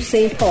Avenue,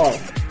 St. Paul.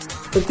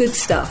 The good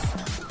stuff.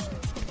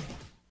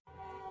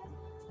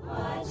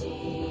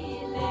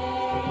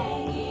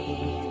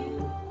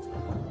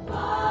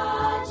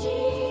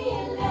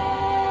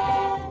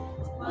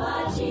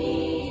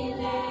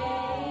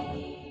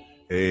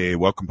 Hey,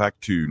 welcome back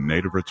to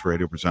Native Roots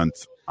Radio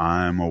presents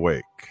I'm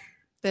Awake.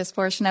 This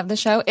portion of the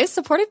show is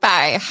supported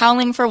by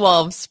Howling for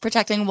Wolves,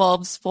 protecting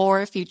wolves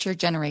for future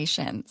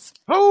generations.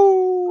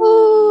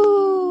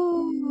 Oh!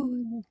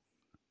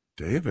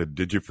 David,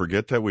 did you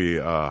forget that we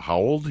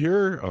howled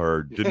here,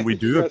 or didn't we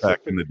do it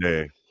back in the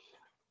day?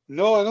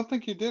 No, I don't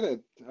think you did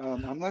it.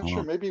 I'm not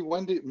sure. Maybe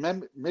Wendy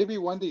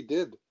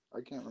did.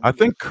 I can't remember. I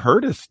think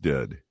Curtis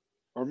did.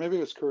 Or maybe it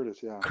was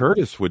Curtis, yeah.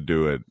 Curtis would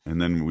do it,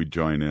 and then we'd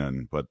join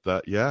in. But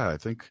I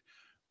think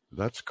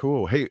that's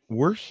cool. Hey,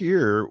 we're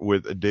here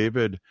with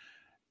David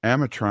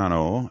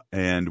Amitrano,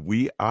 and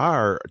we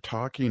are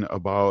talking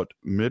about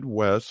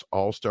Midwest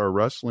All-Star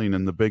Wrestling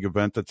and the big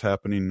event that's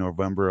happening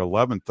November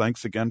 11th.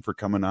 Thanks again for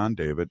coming on,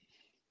 David.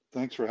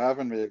 Thanks for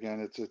having me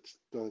again. It's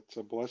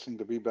a blessing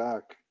to be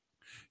back.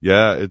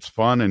 Yeah, it's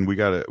fun, and we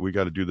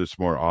gotta do this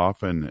more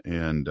often.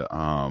 And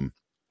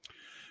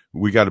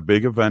we got a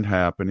big event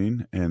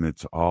happening, and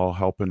it's all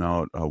helping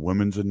out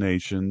Women's and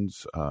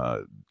Nations.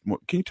 Can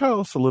you tell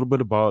us a little bit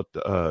about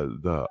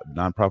the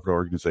nonprofit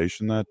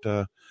organization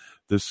that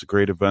this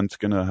great event's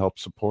going to help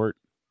support?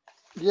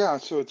 Yeah,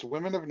 so it's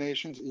Women of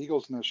Nations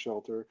Eagle's Nest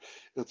Shelter.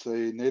 It's a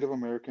Native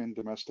American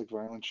domestic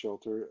violence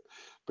shelter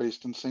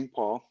based in St.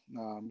 Paul.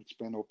 It's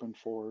been open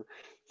for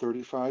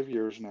 35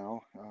 years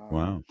now.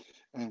 Wow.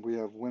 And we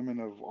have women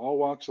of all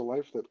walks of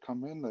life that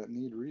come in that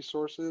need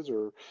resources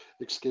or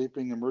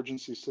escaping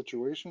emergency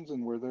situations,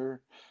 and we're there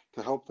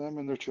to help them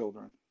and their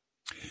children.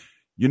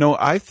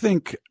 I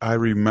think I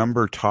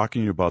remember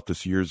talking about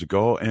this years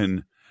ago,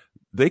 and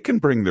they can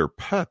bring their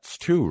pets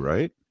too,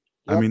 right?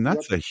 Yep, I mean,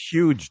 that's a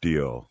huge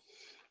deal.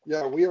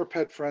 Yeah, we are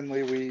pet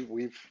friendly.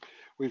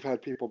 We've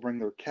had people bring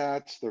their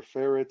cats, their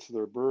ferrets,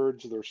 their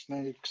birds, their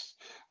snakes,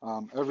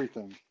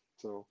 everything.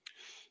 So,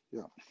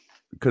 yeah.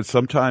 Because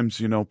sometimes,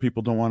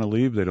 people don't want to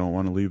leave. They don't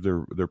want to leave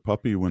their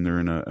puppy when they're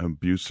in an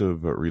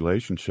abusive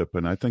relationship.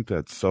 And I think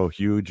that's so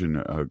huge and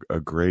a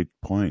great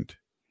point.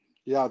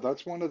 Yeah,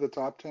 that's one of the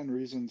top 10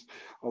 reasons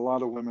a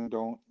lot of women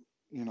don't,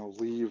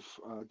 leave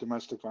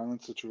domestic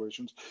violence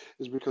situations,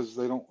 is because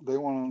they want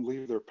to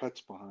leave their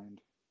pets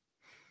behind.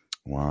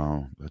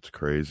 Wow, that's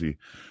crazy.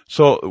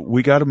 So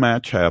we got a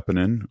match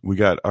happening. We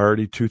got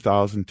already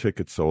 2,000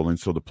 tickets sold, and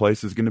so the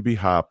place is going to be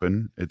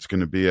hopping. It's going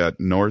to be at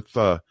North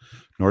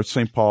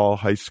St. Paul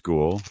High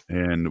School.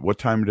 And what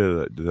time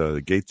do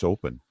the gates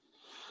open?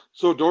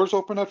 So doors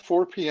open at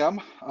 4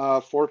 p.m.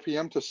 4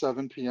 p.m. to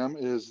 7 p.m.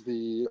 is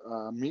the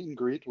meet and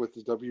greet with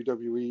the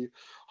WWE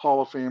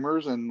Hall of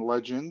Famers and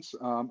legends,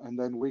 and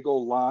then we go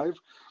live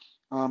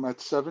at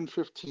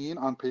 7:15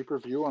 on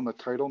pay-per-view on the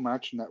Title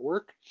Match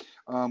Network,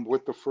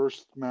 with the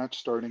first match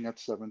starting at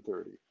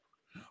 7:30.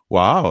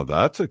 Wow,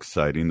 that's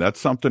exciting. That's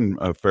something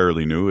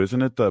fairly new,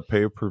 isn't it? The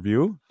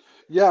pay-per-view?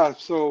 Yeah,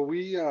 so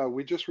we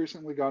just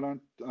recently got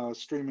on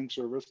streaming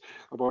service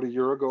about a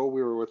year ago.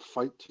 We were with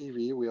Fight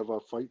TV. We have a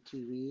Fight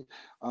TV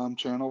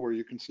channel where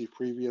you can see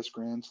previous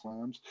Grand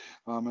Slams,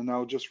 and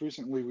now just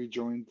recently we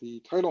joined the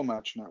Title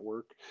Match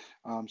Network,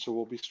 so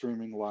we'll be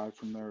streaming live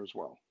from there as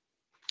well.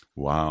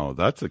 Wow,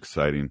 that's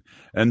exciting.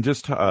 And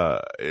just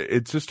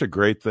it's just a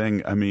great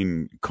thing. I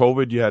mean,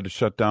 COVID, you had to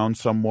shut down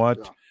somewhat,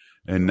 yeah.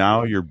 And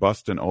now you're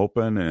busting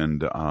open,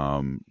 and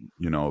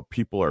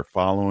people are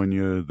following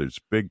you. There's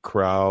big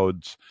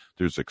crowds,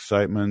 there's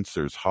excitements,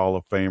 there's Hall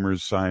of Famers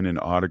signing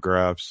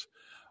autographs.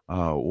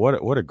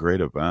 What a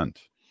great event.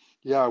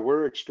 Yeah,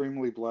 we're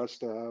extremely blessed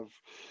to have,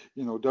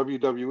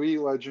 WWE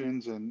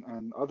legends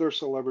and other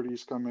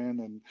celebrities come in,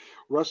 and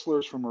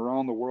wrestlers from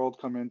around the world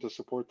come in to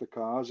support the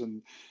cause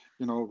and,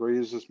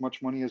 raise as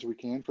much money as we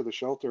can for the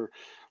shelter.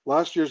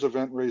 Last year's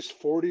event raised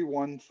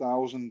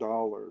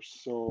 $41,000.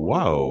 So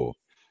wow.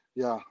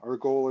 Our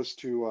goal is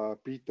to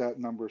beat that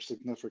number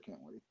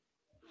significantly.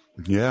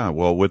 Yeah,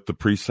 well, with the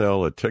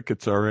pre-sale of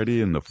tickets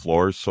already and the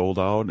floors sold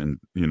out, and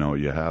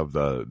you have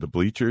the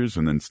bleachers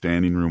and then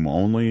standing room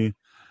only.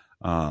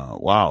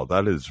 Wow,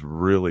 that is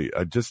really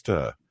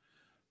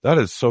that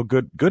is so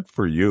good. Good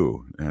for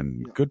you,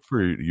 and good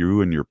for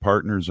you and your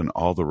partners and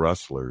all the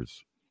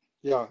wrestlers.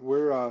 Yeah,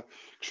 we're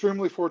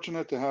extremely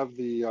fortunate to have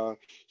the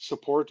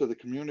support of the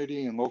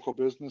community and local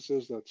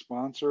businesses that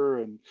sponsor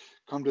and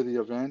come to the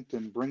event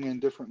and bring in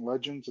different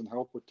legends and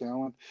help with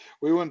talent.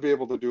 We wouldn't be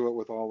able to do it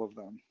with all of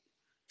them.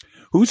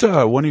 Who's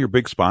one of your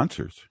big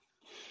sponsors?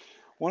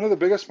 One of the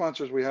biggest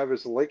sponsors we have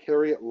is the Lake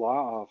Harriet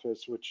Law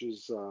Office, which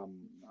is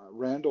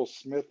Randall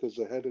Smith is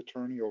the head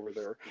attorney over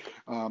there.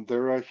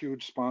 They're a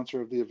huge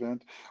sponsor of the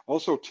event.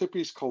 Also,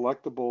 Tippy's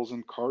Collectibles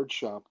and Card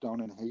Shop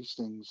down in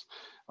Hastings,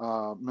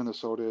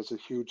 Minnesota, is a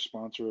huge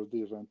sponsor of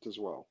the event as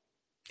well.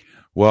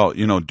 Well,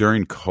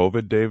 during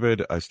COVID,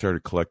 David, I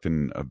started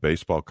collecting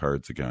baseball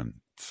cards again.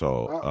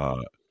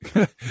 So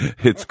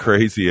it's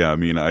crazy. I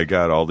mean, I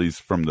got all these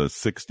from the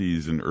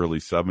 60s and early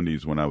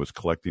 70s when I was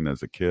collecting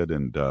as a kid,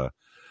 and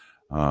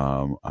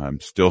I'm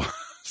still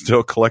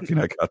collecting.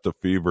 I got the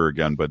fever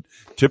again, but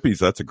Tippy's,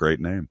 that's a great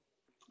name.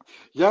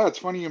 Yeah, it's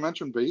funny you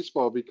mentioned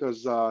baseball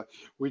because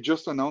we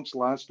just announced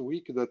last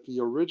week that the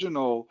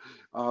original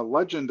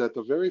legend at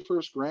the very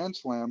first Grand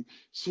Slam,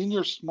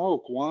 Senior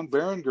Smoke, Juan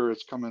Berenger,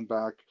 is coming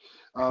back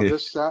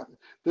this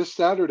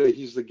Saturday.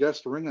 He's the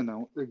guest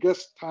the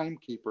guest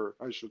timekeeper,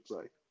 I should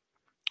say.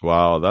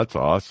 Wow, that's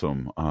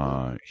awesome.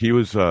 He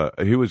was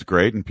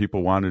great, and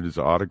people wanted his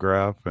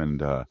autograph, and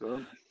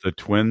the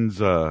Twins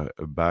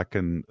back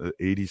in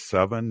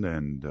 '87,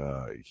 and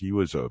he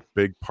was a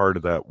big part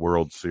of that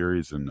World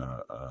Series, and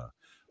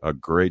a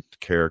great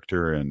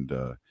character, and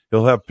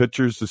he'll have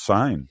pictures to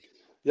sign.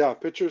 Yeah,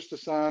 pictures to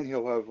sign.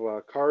 He'll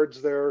have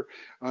cards there.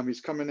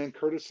 He's coming in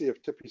courtesy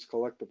of Tippy's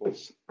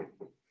Collectibles.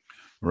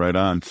 Right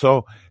on.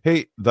 So,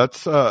 hey,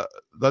 that's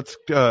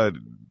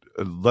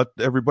let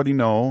everybody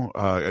know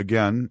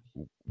again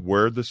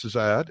where this is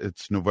at.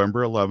 It's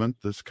November 11th.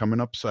 This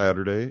coming up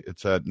Saturday.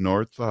 It's at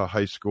North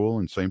High School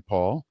in St.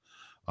 Paul,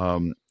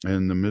 in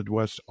the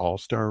Midwest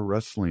All-Star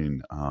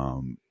Wrestling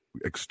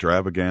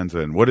Extravaganza.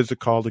 And what is it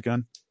called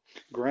again?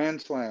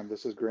 Grand Slam.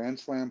 This is Grand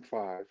Slam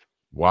 5.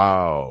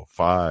 Wow,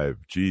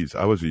 5. Geez,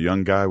 I was a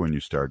young guy when you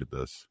started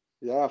this.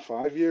 Yeah,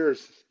 5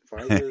 years.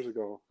 5 years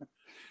ago.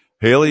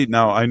 Haley,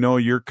 now I know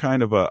you're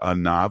kind of a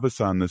novice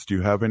on this. Do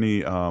you have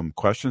any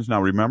questions?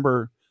 Now,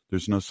 remember,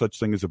 there's no such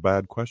thing as a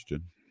bad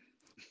question.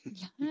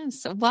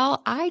 Yes.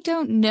 Well, I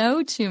don't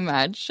know too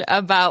much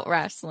about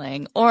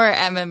wrestling or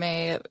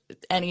MMA,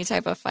 any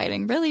type of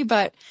fighting, really.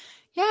 But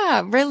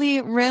yeah,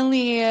 really,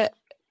 really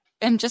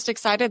am just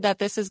excited that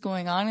this is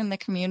going on in the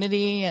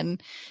community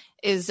and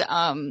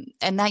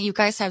that you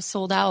guys have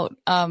sold out.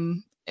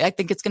 I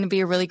think it's going to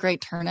be a really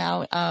great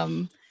turnout.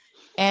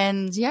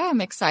 And yeah, I'm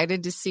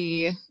excited to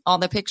see all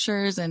the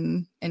pictures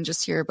and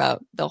just hear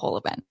about the whole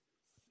event.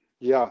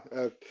 Yeah,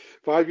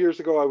 5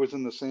 years ago, I was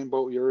in the same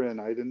boat you're in.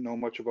 I didn't know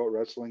much about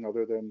wrestling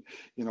other than,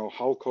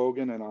 Hulk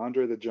Hogan and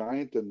Andre the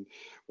Giant. And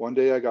one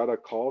day I got a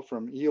call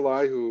from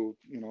Eli, who,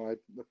 I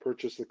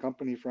purchased the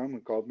company from,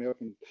 and called me up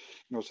and,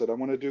 said, I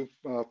want to do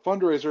a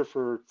fundraiser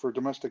for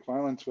domestic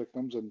violence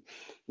victims. And,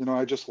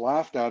 I just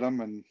laughed at him.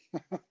 And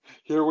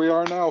here we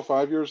are now,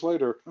 5 years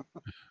later.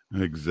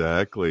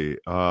 Exactly.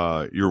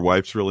 Your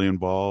wife's really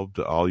involved.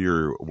 All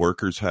your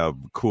workers have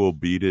cool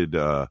beaded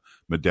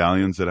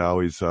medallions that I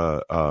always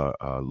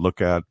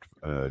look at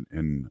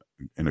in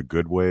a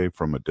good way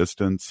from a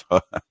distance,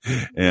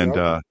 and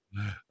you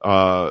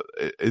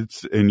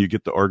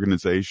get the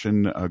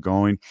organization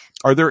going.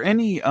 Are there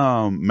any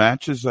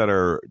matches that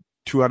are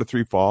 2 out of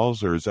 3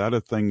 falls, or is that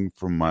a thing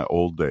from my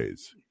old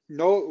days?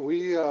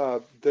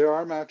 No, there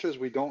are matches.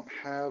 We don't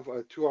have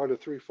a 2 out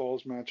of 3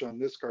 falls match on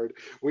this card.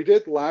 We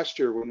did last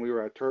year when we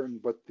were at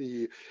Tartan, but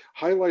the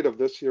highlight of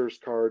this year's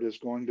card is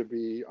going to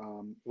be,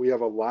 we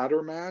have a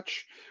ladder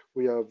match.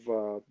 We have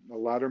a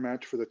ladder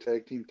match for the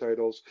tag team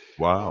titles.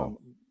 Wow.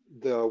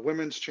 The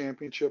women's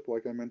championship,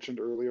 like I mentioned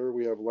earlier,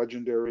 we have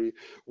legendary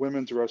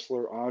women's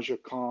wrestler Aja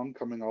Kong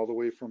coming all the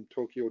way from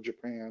Tokyo,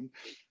 Japan,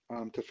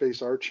 to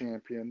face our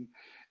champion.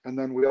 And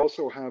then we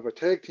also have a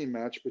tag team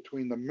match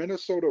between the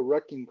Minnesota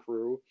Wrecking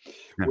Crew,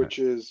 which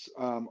is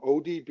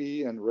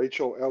ODB and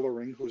Rachel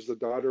Ellering, who's the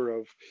daughter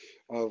of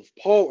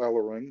Paul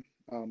Ellering,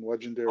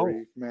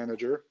 legendary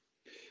manager.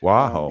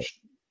 Wow.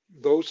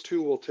 Those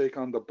two will take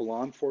on the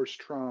Blonde Force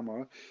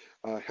Trauma,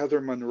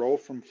 Heather Monroe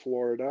from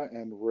Florida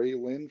and Ray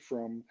Lynn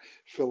from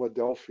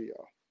Philadelphia.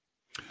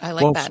 I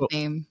like that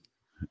name.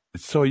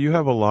 So you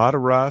have a lot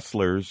of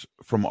wrestlers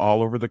from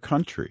all over the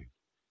country.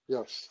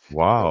 Yes.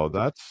 Wow,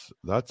 that's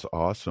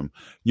awesome.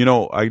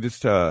 I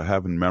just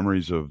having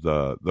memories of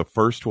the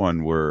first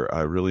one where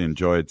I really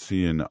enjoyed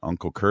seeing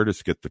Uncle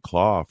Curtis get the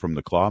claw from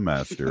the Claw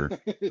Master.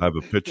 I have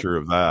a picture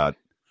of that.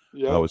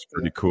 That was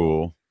pretty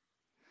cool.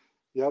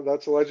 Yeah,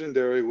 that's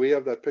legendary. We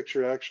have that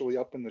picture actually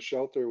up in the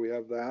shelter. We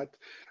have that.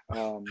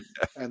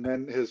 And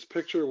then his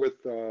picture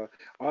with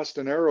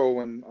Austin Aero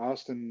when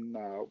Austin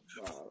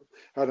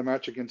had a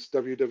match against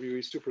WWE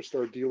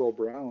superstar D'Lo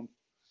Brown.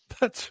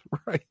 That's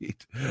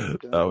right.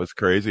 That was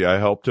crazy. I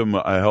helped him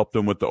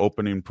with the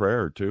opening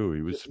prayer too.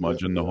 He was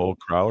smudging the whole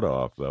crowd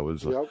off. That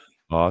was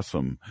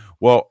awesome.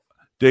 Well,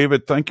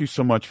 David, thank you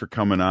so much for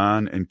coming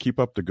on, and keep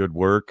up the good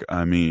work.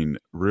 I mean,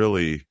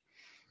 really,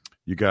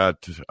 you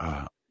got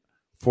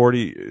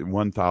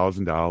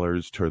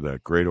 $41,000 to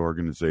that great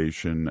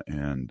organization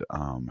and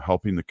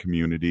helping the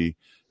community,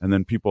 and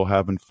then people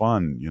having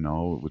fun,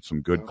 with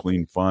some good,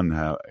 clean fun,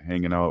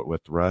 hanging out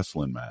with the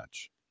wrestling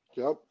match.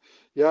 Yep.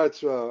 Yeah,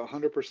 it's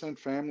 100%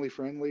 family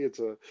friendly. It's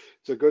a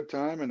good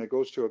time, and it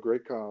goes to a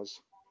great cause.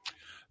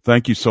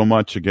 Thank you so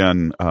much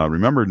again.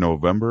 Remember,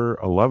 November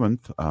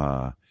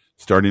 11th,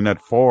 starting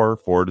at 4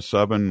 to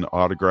 7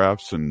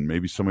 autographs, and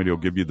maybe somebody will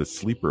give you the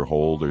sleeper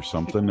hold or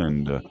something,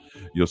 and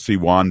you'll see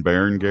Juan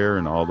Berenguer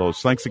and all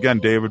those. Thanks again,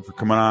 David, for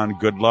coming on.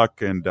 Good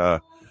luck, and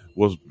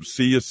we'll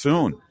see you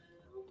soon.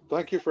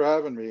 Thank you for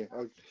having me.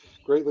 I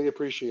greatly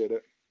appreciate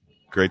it.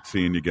 Great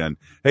seeing you again.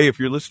 Hey, if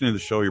you're listening to the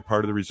show, you're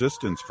part of the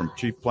resistance. From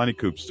Chief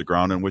Plentycoops, the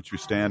ground on which we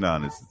stand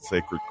on is the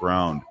sacred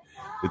ground.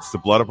 It's the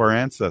blood of our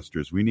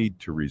ancestors. We need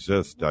to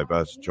resist,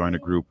 divest, join a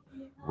group,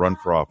 run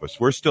for office.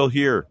 We're still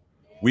here.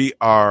 We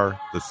are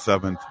the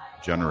 7th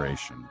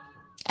generation.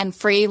 And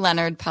free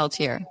Leonard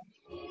Peltier.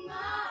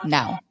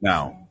 Now.